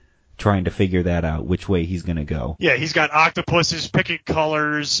speak, trying to figure that out, which way he's going to go. Yeah, he's got octopuses picking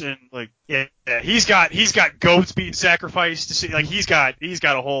colors, and he's got goats being sacrificed to see. Like he's got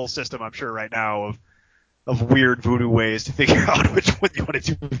a whole system, I'm sure, right now of weird voodoo ways to figure out which one you want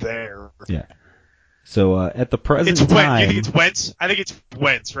to do there. Yeah. So at the present time, you think it's Wentz? I think it's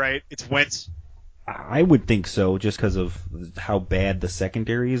Wentz, right? It's Wentz. I would think so, just because of how bad the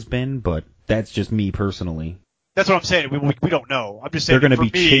secondary has been, but that's just me personally. That's what I'm saying. We don't know. I'm just saying they're going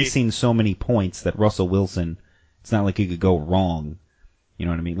to be chasing so many points that Russell Wilson, it's not like he could go wrong. You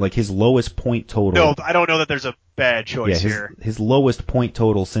know what I mean? Like his lowest point total. No, I don't know that there's a bad choice here. His lowest point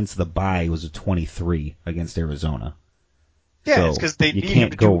total since the bye was a 23 against Arizona. Yeah, so it's because they need him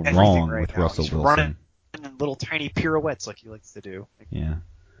to do everything. You can't go wrong right with now. Russell He's Wilson. Running little tiny pirouettes like he likes to do. Yeah.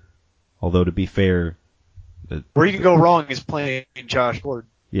 Although to be fair, where you can go wrong is playing Josh Gordon.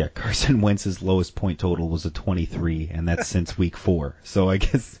 Yeah, Carson Wentz's lowest point total was a 23, and that's since week 4. So I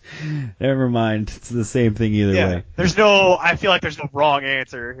guess, never mind. It's the same thing either way. I feel like there's no wrong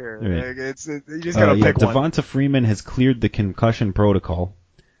answer here. Right. Like you just gotta pick one. Devonta Freeman has cleared the concussion protocol,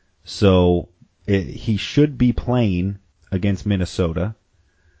 so he should be playing against Minnesota.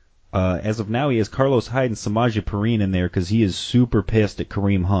 As of now, he has Carlos Hyde and Samaje Perine in there because he is super pissed at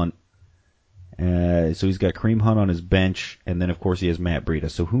Kareem Hunt. So he's got Kareem Hunt on his bench, and then of course he has Matt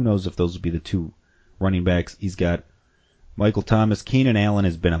Breida. So who knows if those will be the two running backs. He's got Michael Thomas. Keenan Allen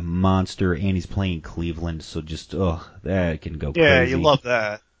has been a monster, and he's playing Cleveland. So just that can go crazy. Yeah, you love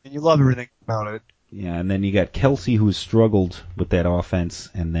that, and you love everything about it. Yeah, and then you got Kelsey, who's struggled with that offense,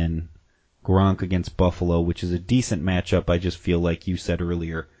 and then Gronk against Buffalo, which is a decent matchup. I just feel like you said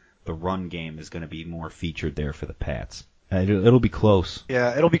earlier, the run game is going to be more featured there for the Pats. It'll be close.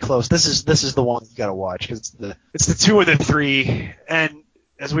 Yeah, it'll be close. This is the one you got to watch because it's the 2 or the 3, and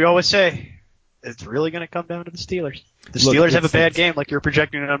as we always say, it's really going to come down to the Steelers. The Steelers have a bad game, like you're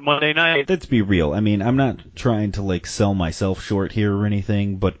projecting it on Monday night. Let's be real. I mean, I'm not trying to sell myself short here or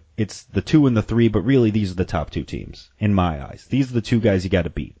anything, but it's the 2 and the 3. But really, these are the top 2 teams in my eyes. These are the 2 guys you got to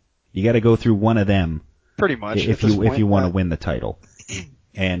beat. You got to go through one of them. Pretty much. If you want to win the title,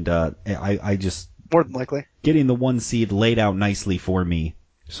 and I just. More than likely. Getting the 1 seed laid out nicely for me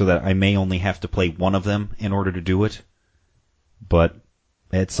so that I may only have to play one of them in order to do it. But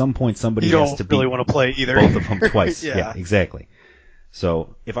At some point, somebody You has don't to beat really want to play either. both of them twice. Yeah. Yeah, exactly.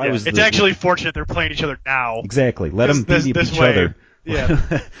 So if I was it's actually fortunate they're playing each other now. Exactly. Let them beat each other.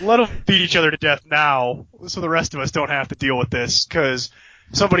 Yeah. Let them beat each other to death now, so the rest of us don't have to deal with this, because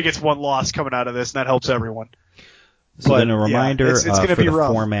somebody gets one loss coming out of this, and that helps everyone. So then a reminder it's gonna for be the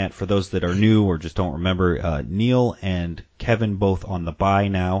rough. format, for those that are new or just don't remember, Neil and Kevin both on the bye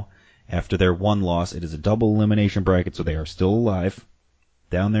now after their one loss. It is a double elimination bracket, so they are still alive,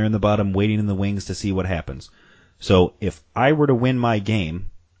 down there in the bottom, waiting in the wings to see what happens. So if I were to win my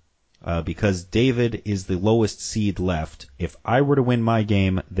game, because David is the lowest seed left, if I were to win my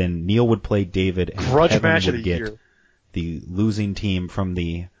game, then Neil would play David and Grudge Kevin match of would the get year. the losing team from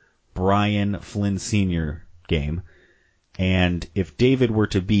the Brian Flynn Sr. game. And if David were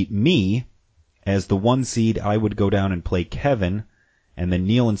to beat me as the 1 seed, I would go down and play Kevin. And then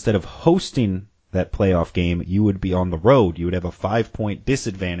Neil, instead of hosting that playoff game, you would be on the road. You would have a 5-point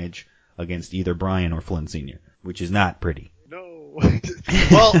disadvantage against either Brian or Flynn Sr., which is not pretty. No.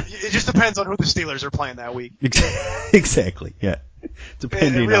 Well, it just depends on who the Steelers are playing that week. Exactly, yeah.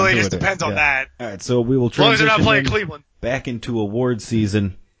 Depending It really on just depends on that. All right, so we will As long as they're transition not playing then Cleveland. back into award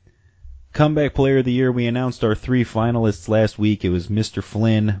season. Comeback Player of the Year, we announced our 3 finalists last week. It was Mr.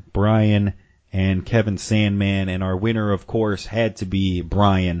 Flynn, Brian, and Kevin Sandman, and our winner, of course, had to be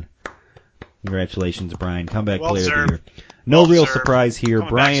Brian. Congratulations, Brian. Comeback Well Player deserved. of the Year. No Well real deserved. surprise here. Coming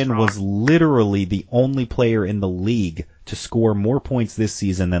back Brian strong. was literally the only player in the league to score more points this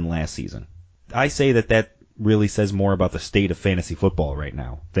season than last season. I say that really says more about the state of fantasy football right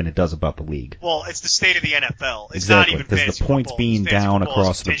now than it does about the league. Well, it's the state of the NFL. It's Exactly, not even 'cause the fantasy points football. being Fantasy down football is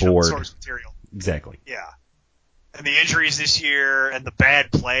across the contingent on board. source material. Exactly. Yeah. And the injuries this year and the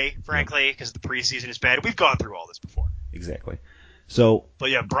bad play, frankly, because the preseason is bad. We've gone through all this before. Exactly. So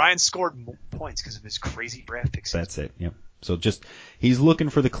But yeah, Brian scored more points because of his crazy draft picks. that's it. Yep. So he's looking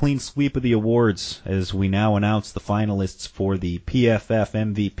for the clean sweep of the awards as we now announce the finalists for the PFF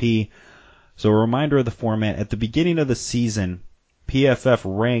MVP. So a reminder of the format. At the beginning of the season, PFF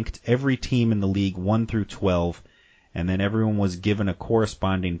ranked every team in the league 1 through 12, and then everyone was given a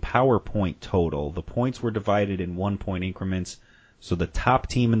corresponding PowerPoint total. The points were divided in 1-point increments, so the top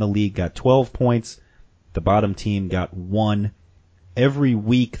team in the league got 12 points, the bottom team got 1. Every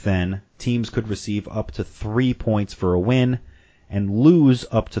week then, teams could receive up to 3 points for a win and lose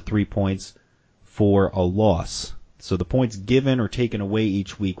up to 3 points for a loss. So the points given or taken away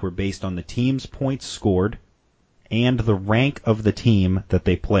each week were based on the team's points scored and the rank of the team that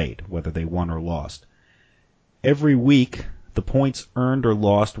they played, whether they won or lost. Every week, the points earned or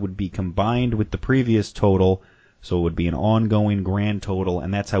lost would be combined with the previous total, so it would be an ongoing grand total,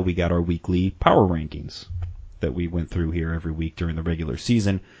 and that's how we got our weekly power rankings that we went through here every week during the regular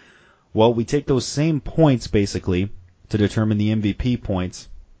season. Well, we take those same points, basically, to determine the MVP points.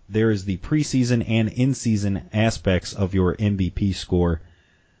 There is the preseason and in-season aspects of your MVP score.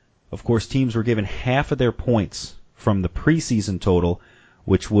 Of course, teams were given half of their points from the preseason total,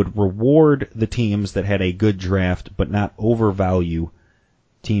 which would reward the teams that had a good draft but not overvalue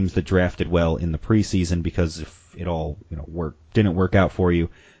teams that drafted well in the preseason, because if it all didn't work out for you,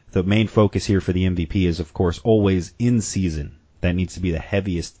 the main focus here for the MVP is, of course, always in season. That needs to be the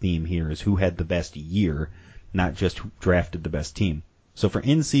heaviest theme here, is who had the best year, not just who drafted the best team. So for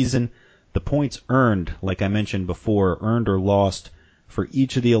in season, the points earned, like I mentioned before, earned or lost for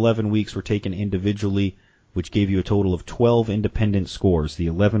each of the 11 weeks were taken individually, which gave you a total of 12 independent scores, the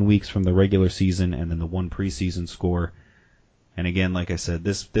 11 weeks from the regular season and then the 1 preseason score. And again, like I said,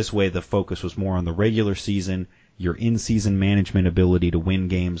 this way the focus was more on the regular season, your in-season management ability to win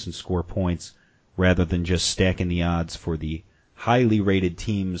games and score points, rather than just stacking the odds for the highly rated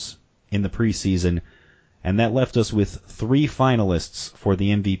teams in the preseason. And that left us with 3 finalists for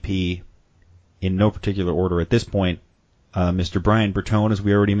the MVP in no particular order at this point. Mr. Brian Bertone, as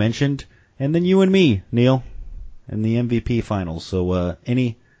we already mentioned, and then you and me, Neil, in the MVP finals. So,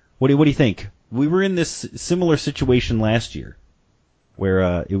 what do you think? We were in this similar situation last year,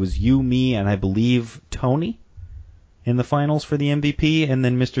 where it was you, me, and I believe Tony in the finals for the MVP, and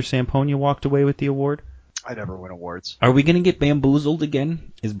then Mr. Samponia walked away with the award. I never win awards. Are we gonna get bamboozled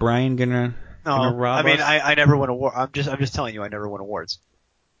again? Is Brian gonna rob I mean, us? I never win awards. I'm just telling you, I never win awards.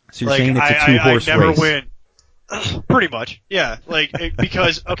 So you're saying it's a 2-horse I never race? win. Pretty much, yeah.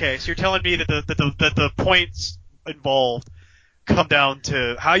 Because okay, so you're telling me that the points involved come down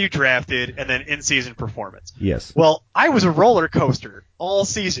to how you drafted and then in-season performance. Yes. Well, I was a roller coaster all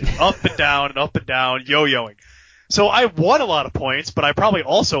season, up and down, yo-yoing. So I won a lot of points, but I probably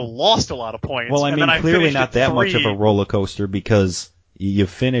also lost a lot of points. Well, I and mean, then clearly finished not at that much of 3. a roller coaster, because you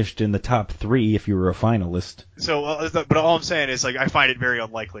finished in the top 3 if you were a finalist. So, but all I'm saying is, like, I find it very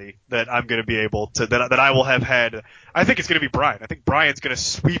unlikely that I'm going to be able to, that I will have had, I think it's going to be Brian. I think Brian's going to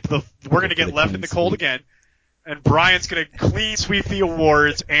sweep we're going to get left in the cold again, and Brian's going to clean sweep the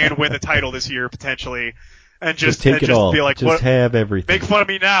awards and win the title this year, potentially. And just take it all. Be like, just have everything. Make fun of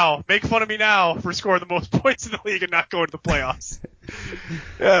me now. Make fun of me now for scoring the most points in the league and not going to the playoffs.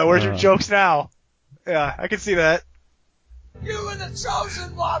 Yeah, where's your jokes now? Yeah, I can see that. You were the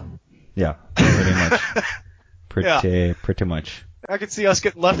chosen one! Yeah, pretty much. Pretty much. I can see us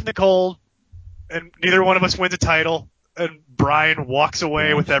getting left in the cold, and neither one of us wins a title, and Brian walks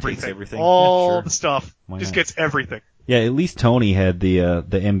away with everything. All the stuff. Just gets everything. Yeah, at least Tony had the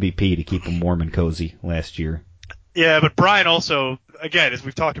MVP to keep him warm and cozy last year. Yeah, but Brian also, again, as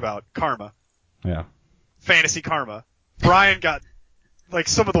we've talked about, karma. Yeah. Fantasy karma. Brian got like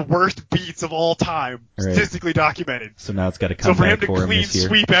some of the worst beats of all time, statistically documented. So now it's got to come back for him this year. So for him to clean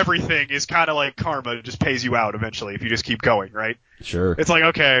sweep everything is kind of like karma. It just pays you out eventually if you just keep going, right? Sure. It's like,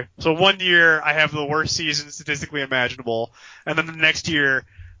 okay, so one year I have the worst season statistically imaginable, and then the next year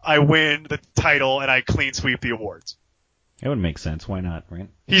I win the title and I clean sweep the awards. That would make sense. Why not, right?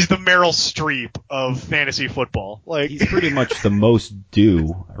 He's the Meryl Streep of fantasy football. Like, he's pretty much the most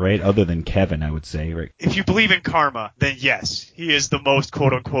due, right? Other than Kevin, I would say, right? If you believe in karma, then yes, he is the most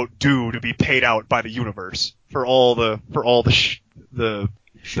quote unquote due to be paid out by the universe for all the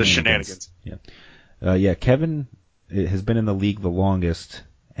shenanigans. Yeah. Yeah, Kevin has been in the league the longest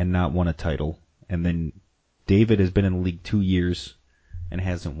and not won a title. And then David has been in the league 2 years and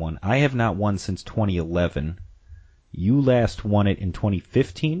hasn't won. I have not won since 2011. You last won it in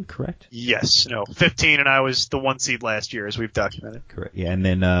 2015, correct? Yes. No. 15, and I was the 1 seed last year, as we've documented. Correct. Yeah, and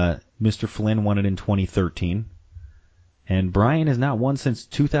then Mr. Flynn won it in 2013. And Brian has not won since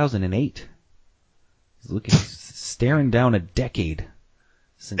 2008. He's staring down a decade.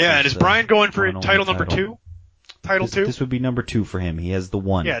 And is Brian going for title number 2? Title 2? This would be number 2 for him. He has the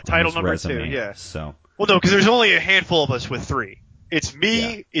 1. Yeah, title number resume, 2, yeah. So. Well, no, because there's only a handful of us with 3. It's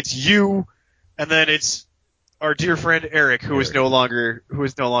me, it's you, and then it's our dear friend Eric, who is no longer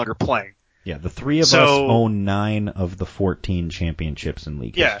playing. Yeah, the 3 of us own 9 of the 14 championships in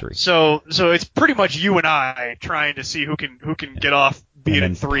league history. So it's pretty much you and I trying to see who can get off being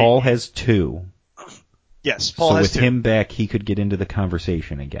in 3. Paul has 2. Yes, Paul has 2. So with him back, he could get into the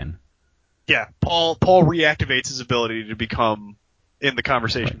conversation again. Yeah, Paul reactivates his ability to become in the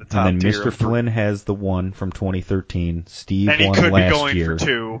conversation. Right. The top and then tier Mr. Flynn has the 1 from 2013. Steve and he won could last be going year, for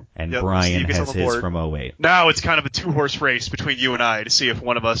 2. And Brian has his from 08. Now it's kind of a 2-horse race between you and I to see if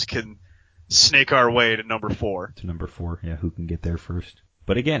one of us can snake our way to number 4. To number 4, yeah, who can get there first?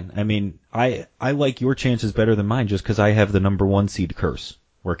 But again, I mean, I like your chances better than mine just because I have the number 1 seed curse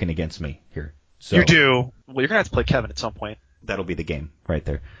working against me here. So you do. Well, you're gonna have to play Kevin at some point. That'll be the game right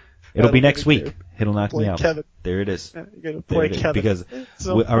there. It'll be next week. It'll knock me out. Kevin. There it is. Yeah, you're gonna play Kevin. Because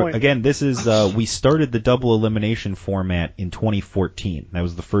again, this is we started the double elimination format in 2014. That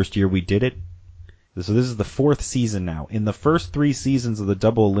was the first year we did it. So this is the 4th season now. In the first 3 seasons of the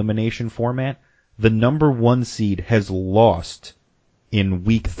double elimination format, the number 1 seed has lost in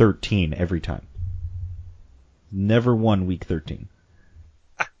week 13 every time. Never won week 13.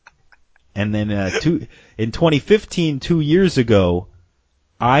 And then in 2015, 2 years ago,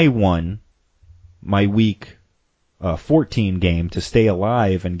 I won my week 14 game to stay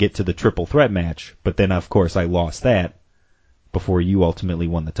alive and get to the triple threat match, but then of course I lost that before you ultimately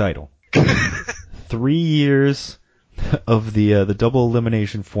won the title. 3 years of the double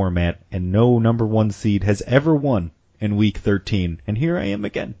elimination format, and no number 1 seed has ever won in week 13, and here I am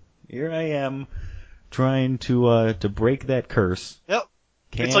again. Here I am trying to break that curse. Yep.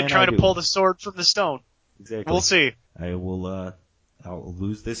 It's like trying to pull the sword from the stone. Exactly. We'll see. I will. I'll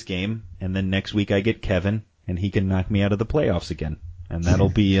lose this game, and then next week I get Kevin, and he can knock me out of the playoffs again, and that'll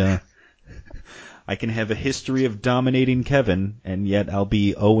be. I can have a history of dominating Kevin, and yet I'll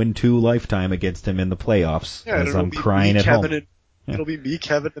be 0-2 lifetime against him in the playoffs as I'm crying at home. It'll be me,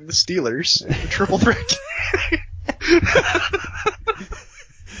 Kevin, and the Steelers in the triple threat.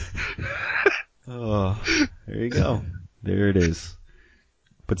 Oh, there you go. There it is.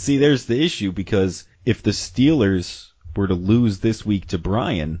 But see, there's the issue, because if the Steelers were to lose this week to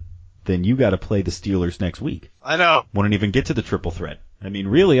Brian, then you got to play the Steelers next week. I know. Wouldn't even get to the triple threat. I mean,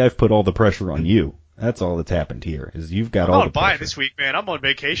 really, I've put all the pressure on you. That's all that's happened here. Is you've got all the pressure. I'm on bye this week, man. I'm on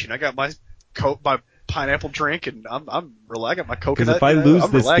vacation. I got my pineapple drink, and I got my coconut. Because if I lose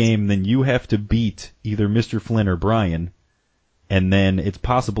this game, then you have to beat either Mr. Flynn or Brian, and then it's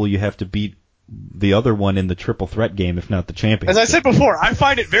possible you have to beat the other one in the triple threat game, if not the championship. As I said before, I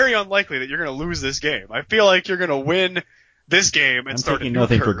find it very unlikely that you're going to lose this game. I feel like you're going to win this game and I'm start a taking new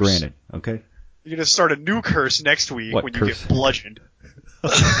nothing curse. for granted, okay? You're going to start a new curse next week What when curse? you get bludgeoned.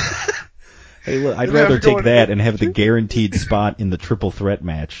 Hey, look, I'd You're gonna rather have to go take in that and have the guaranteed spot in the triple threat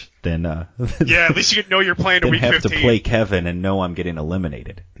match than Yeah, at least you know you're playing in than week have 15. to play Kevin and know I'm getting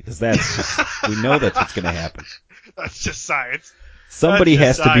eliminated. Because that's just, we know that's what's going to happen. That's just science. Somebody That's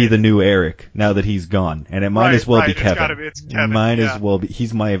has just to be science. the new Eric now that he's gone, and it might Right, as well be right, Kevin. it's Kevin, Might yeah. as well be.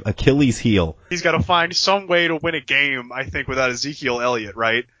 He's my Achilles heel. He's got to find some way to win a game, I think, without Ezekiel Elliott,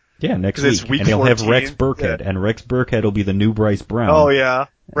 right? Yeah, next 'Cause it's week. week And he'll have 14, Rex Burkhead, yeah. and Rex Burkhead will be the new Bryce Brown. Oh, yeah.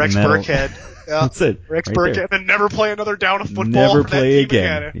 Rex And that'll- Burkhead. Yeah. That's it. Rex right Burkhead. there. And then never play another down of football Never for play that team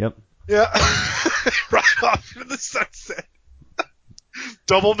again. Yep. Yeah. Right off into the sunset.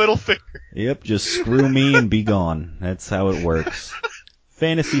 Double middle finger. Yep, just screw me and be gone. That's how it works.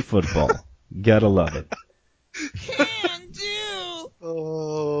 Fantasy football. Gotta love it.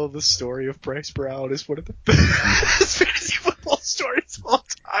 Oh, the story of Bryce Brown is one of the best fantasy football stories of all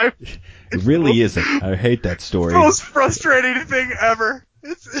time. It really isn't. I hate that story. The most frustrating thing ever.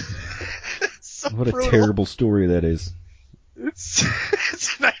 It's so What a brutal. terrible story that is. It's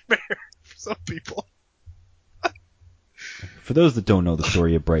a nightmare for some people. For those that don't know the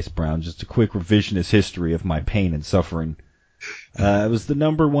story of Bryce Brown, just a quick revisionist history of my pain and suffering. I was the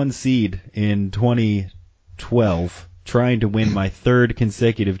number 1 seed in 2012, trying to win my 3rd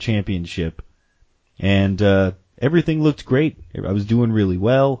consecutive championship. And everything looked great. I was doing really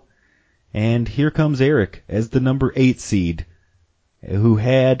well. And here comes Eric as the number 8 seed, who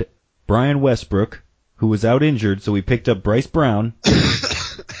had Brian Westbrook, who was out injured, so he picked up Bryce Brown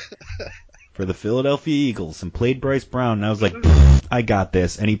for the Philadelphia Eagles and played Bryce Brown. And I was like, I got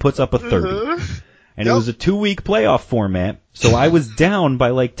this. And he puts up a 30. And it was a 2-week playoff format, so I was down by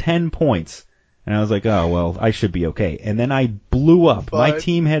like 10 points. And I was like, oh, well, I should be okay. And then I blew up. My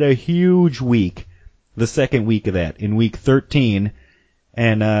team had a huge week, the second week of that, in week 13.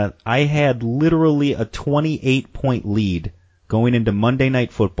 And I had literally a 28-point lead going into Monday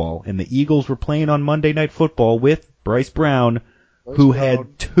Night Football. And the Eagles were playing on Monday Night Football with Bryce Brown, who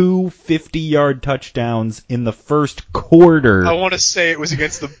had 2 50-yard touchdowns in the first quarter. I want to say it was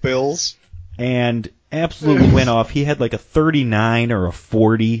against the Bills. And absolutely went off. He had like a 39 or a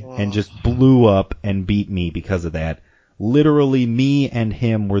 40 and just blew up and beat me because of that. Literally, me and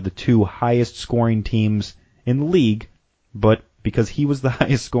him were the 2 highest scoring teams in the league, but because he was the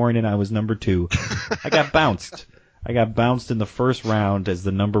highest scoring and I was number 2, I got bounced. I got bounced in the first round as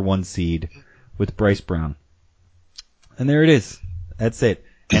the number 1 seed with Bryce Brown. And there it is. That's it.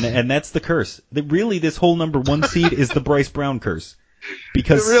 And that's the curse. Really, this whole number 1 seed is the Bryce Brown curse.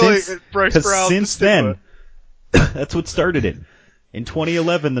 Because since then, that's what started it. In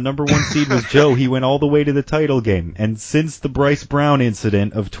 2011, the number 1 seed was Joe. He went all the way to the title game. And since the Bryce Brown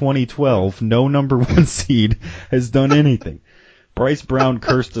incident of 2012, no number 1 seed has done anything. Bryce Brown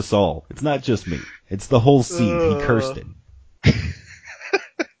cursed us all. It's not just me. It's the whole seed. He cursed it.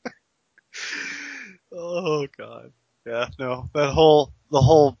 Oh, God. Yeah, no. The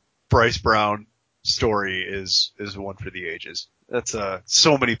whole Bryce Brown story is one for the ages. That's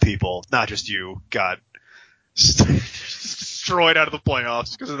so many people, not just you, got destroyed out of the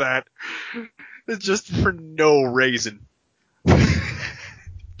playoffs because of that. It's just for no reason.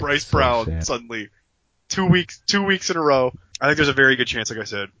 Bryce Brown sad. suddenly 2 weeks in a row. I think there's a very good chance, like I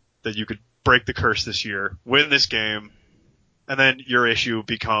said, that you could break the curse this year, win this game, and then your issue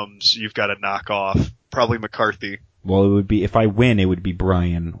becomes you've got to knock off probably McCarthy. Well, it would be, if I win, it would be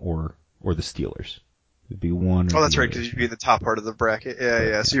Brian or the Steelers. It would be one or Oh, that's the right, other. because you'd be in the top part of the bracket.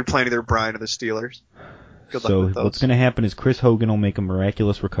 Yeah. So you're playing either Brian or the Steelers. Good luck So with those. what's going to happen is Chris Hogan will make a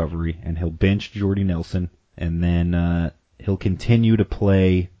miraculous recovery, and he'll bench Jordy Nelson, and then he'll continue to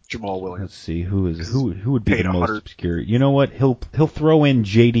play. Jamal Williams. Let's see who would be Paid the most 100. obscure. You know what? He'll throw in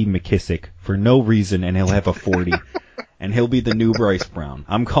J.D. McKissick for no reason, and he'll have a 40, and he'll be the new Bryce Brown.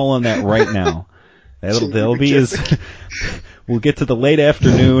 I'm calling that right now. That'll be his. We'll get to the late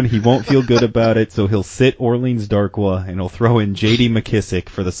afternoon. He won't feel good about it, so he'll sit Orleans Darkwa, and he'll throw in J.D. McKissick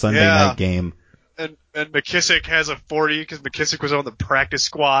for the Sunday night game. And McKissick has a 40 because McKissick was on the practice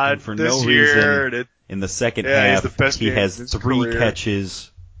squad And for this no year. reason, in the second he's half, the best he game has of his 3 career.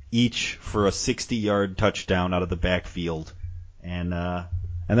 catches, each for a 60-yard touchdown out of the backfield, and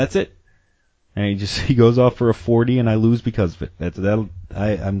that's it. And he goes off for a 40, and I lose because of it.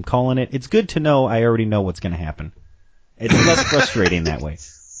 I'm calling it. It's good to know I already know what's going to happen. It's less frustrating that way.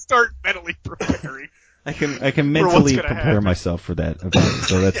 Start mentally preparing. I can mentally gonna prepare happen. myself for that event,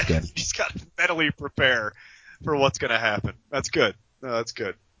 so that's good. You just got to mentally prepare for what's going to happen. That's good. No, that's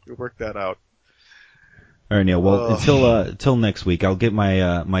good. We'll work that out. All right, Neil. Well, until next week, I'll get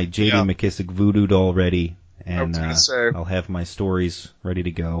my J.D. McKissick voodoo doll ready, and I was gonna say. I'll have my stories ready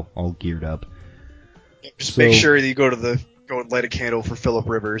to go, all geared up. Just So- make sure that you go and light a candle for Phillip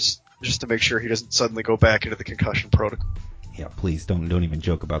Rivers, just to make sure he doesn't suddenly go back into the concussion protocol. Yeah, please don't even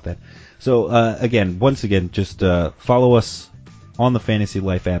joke about that. So once again, just follow us on the Fantasy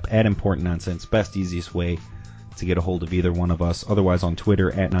Life app at Important Nonsense. Best, easiest way to get a hold of either one of us. Otherwise on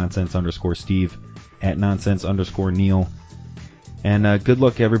Twitter at @nonsense_Steve, at @nonsense_Neil. And good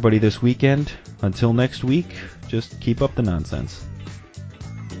luck everybody this weekend. Until next week, just keep up the nonsense.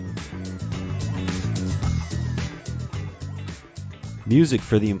 Music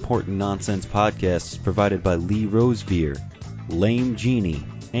for the Important Nonsense podcast is provided by Lee Rosevear, Lame Genie,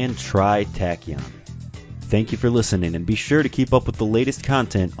 and Tri Tachyon. Thank you for listening, and be sure to keep up with the latest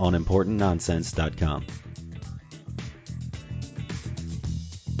content on ImportantNonsense.com.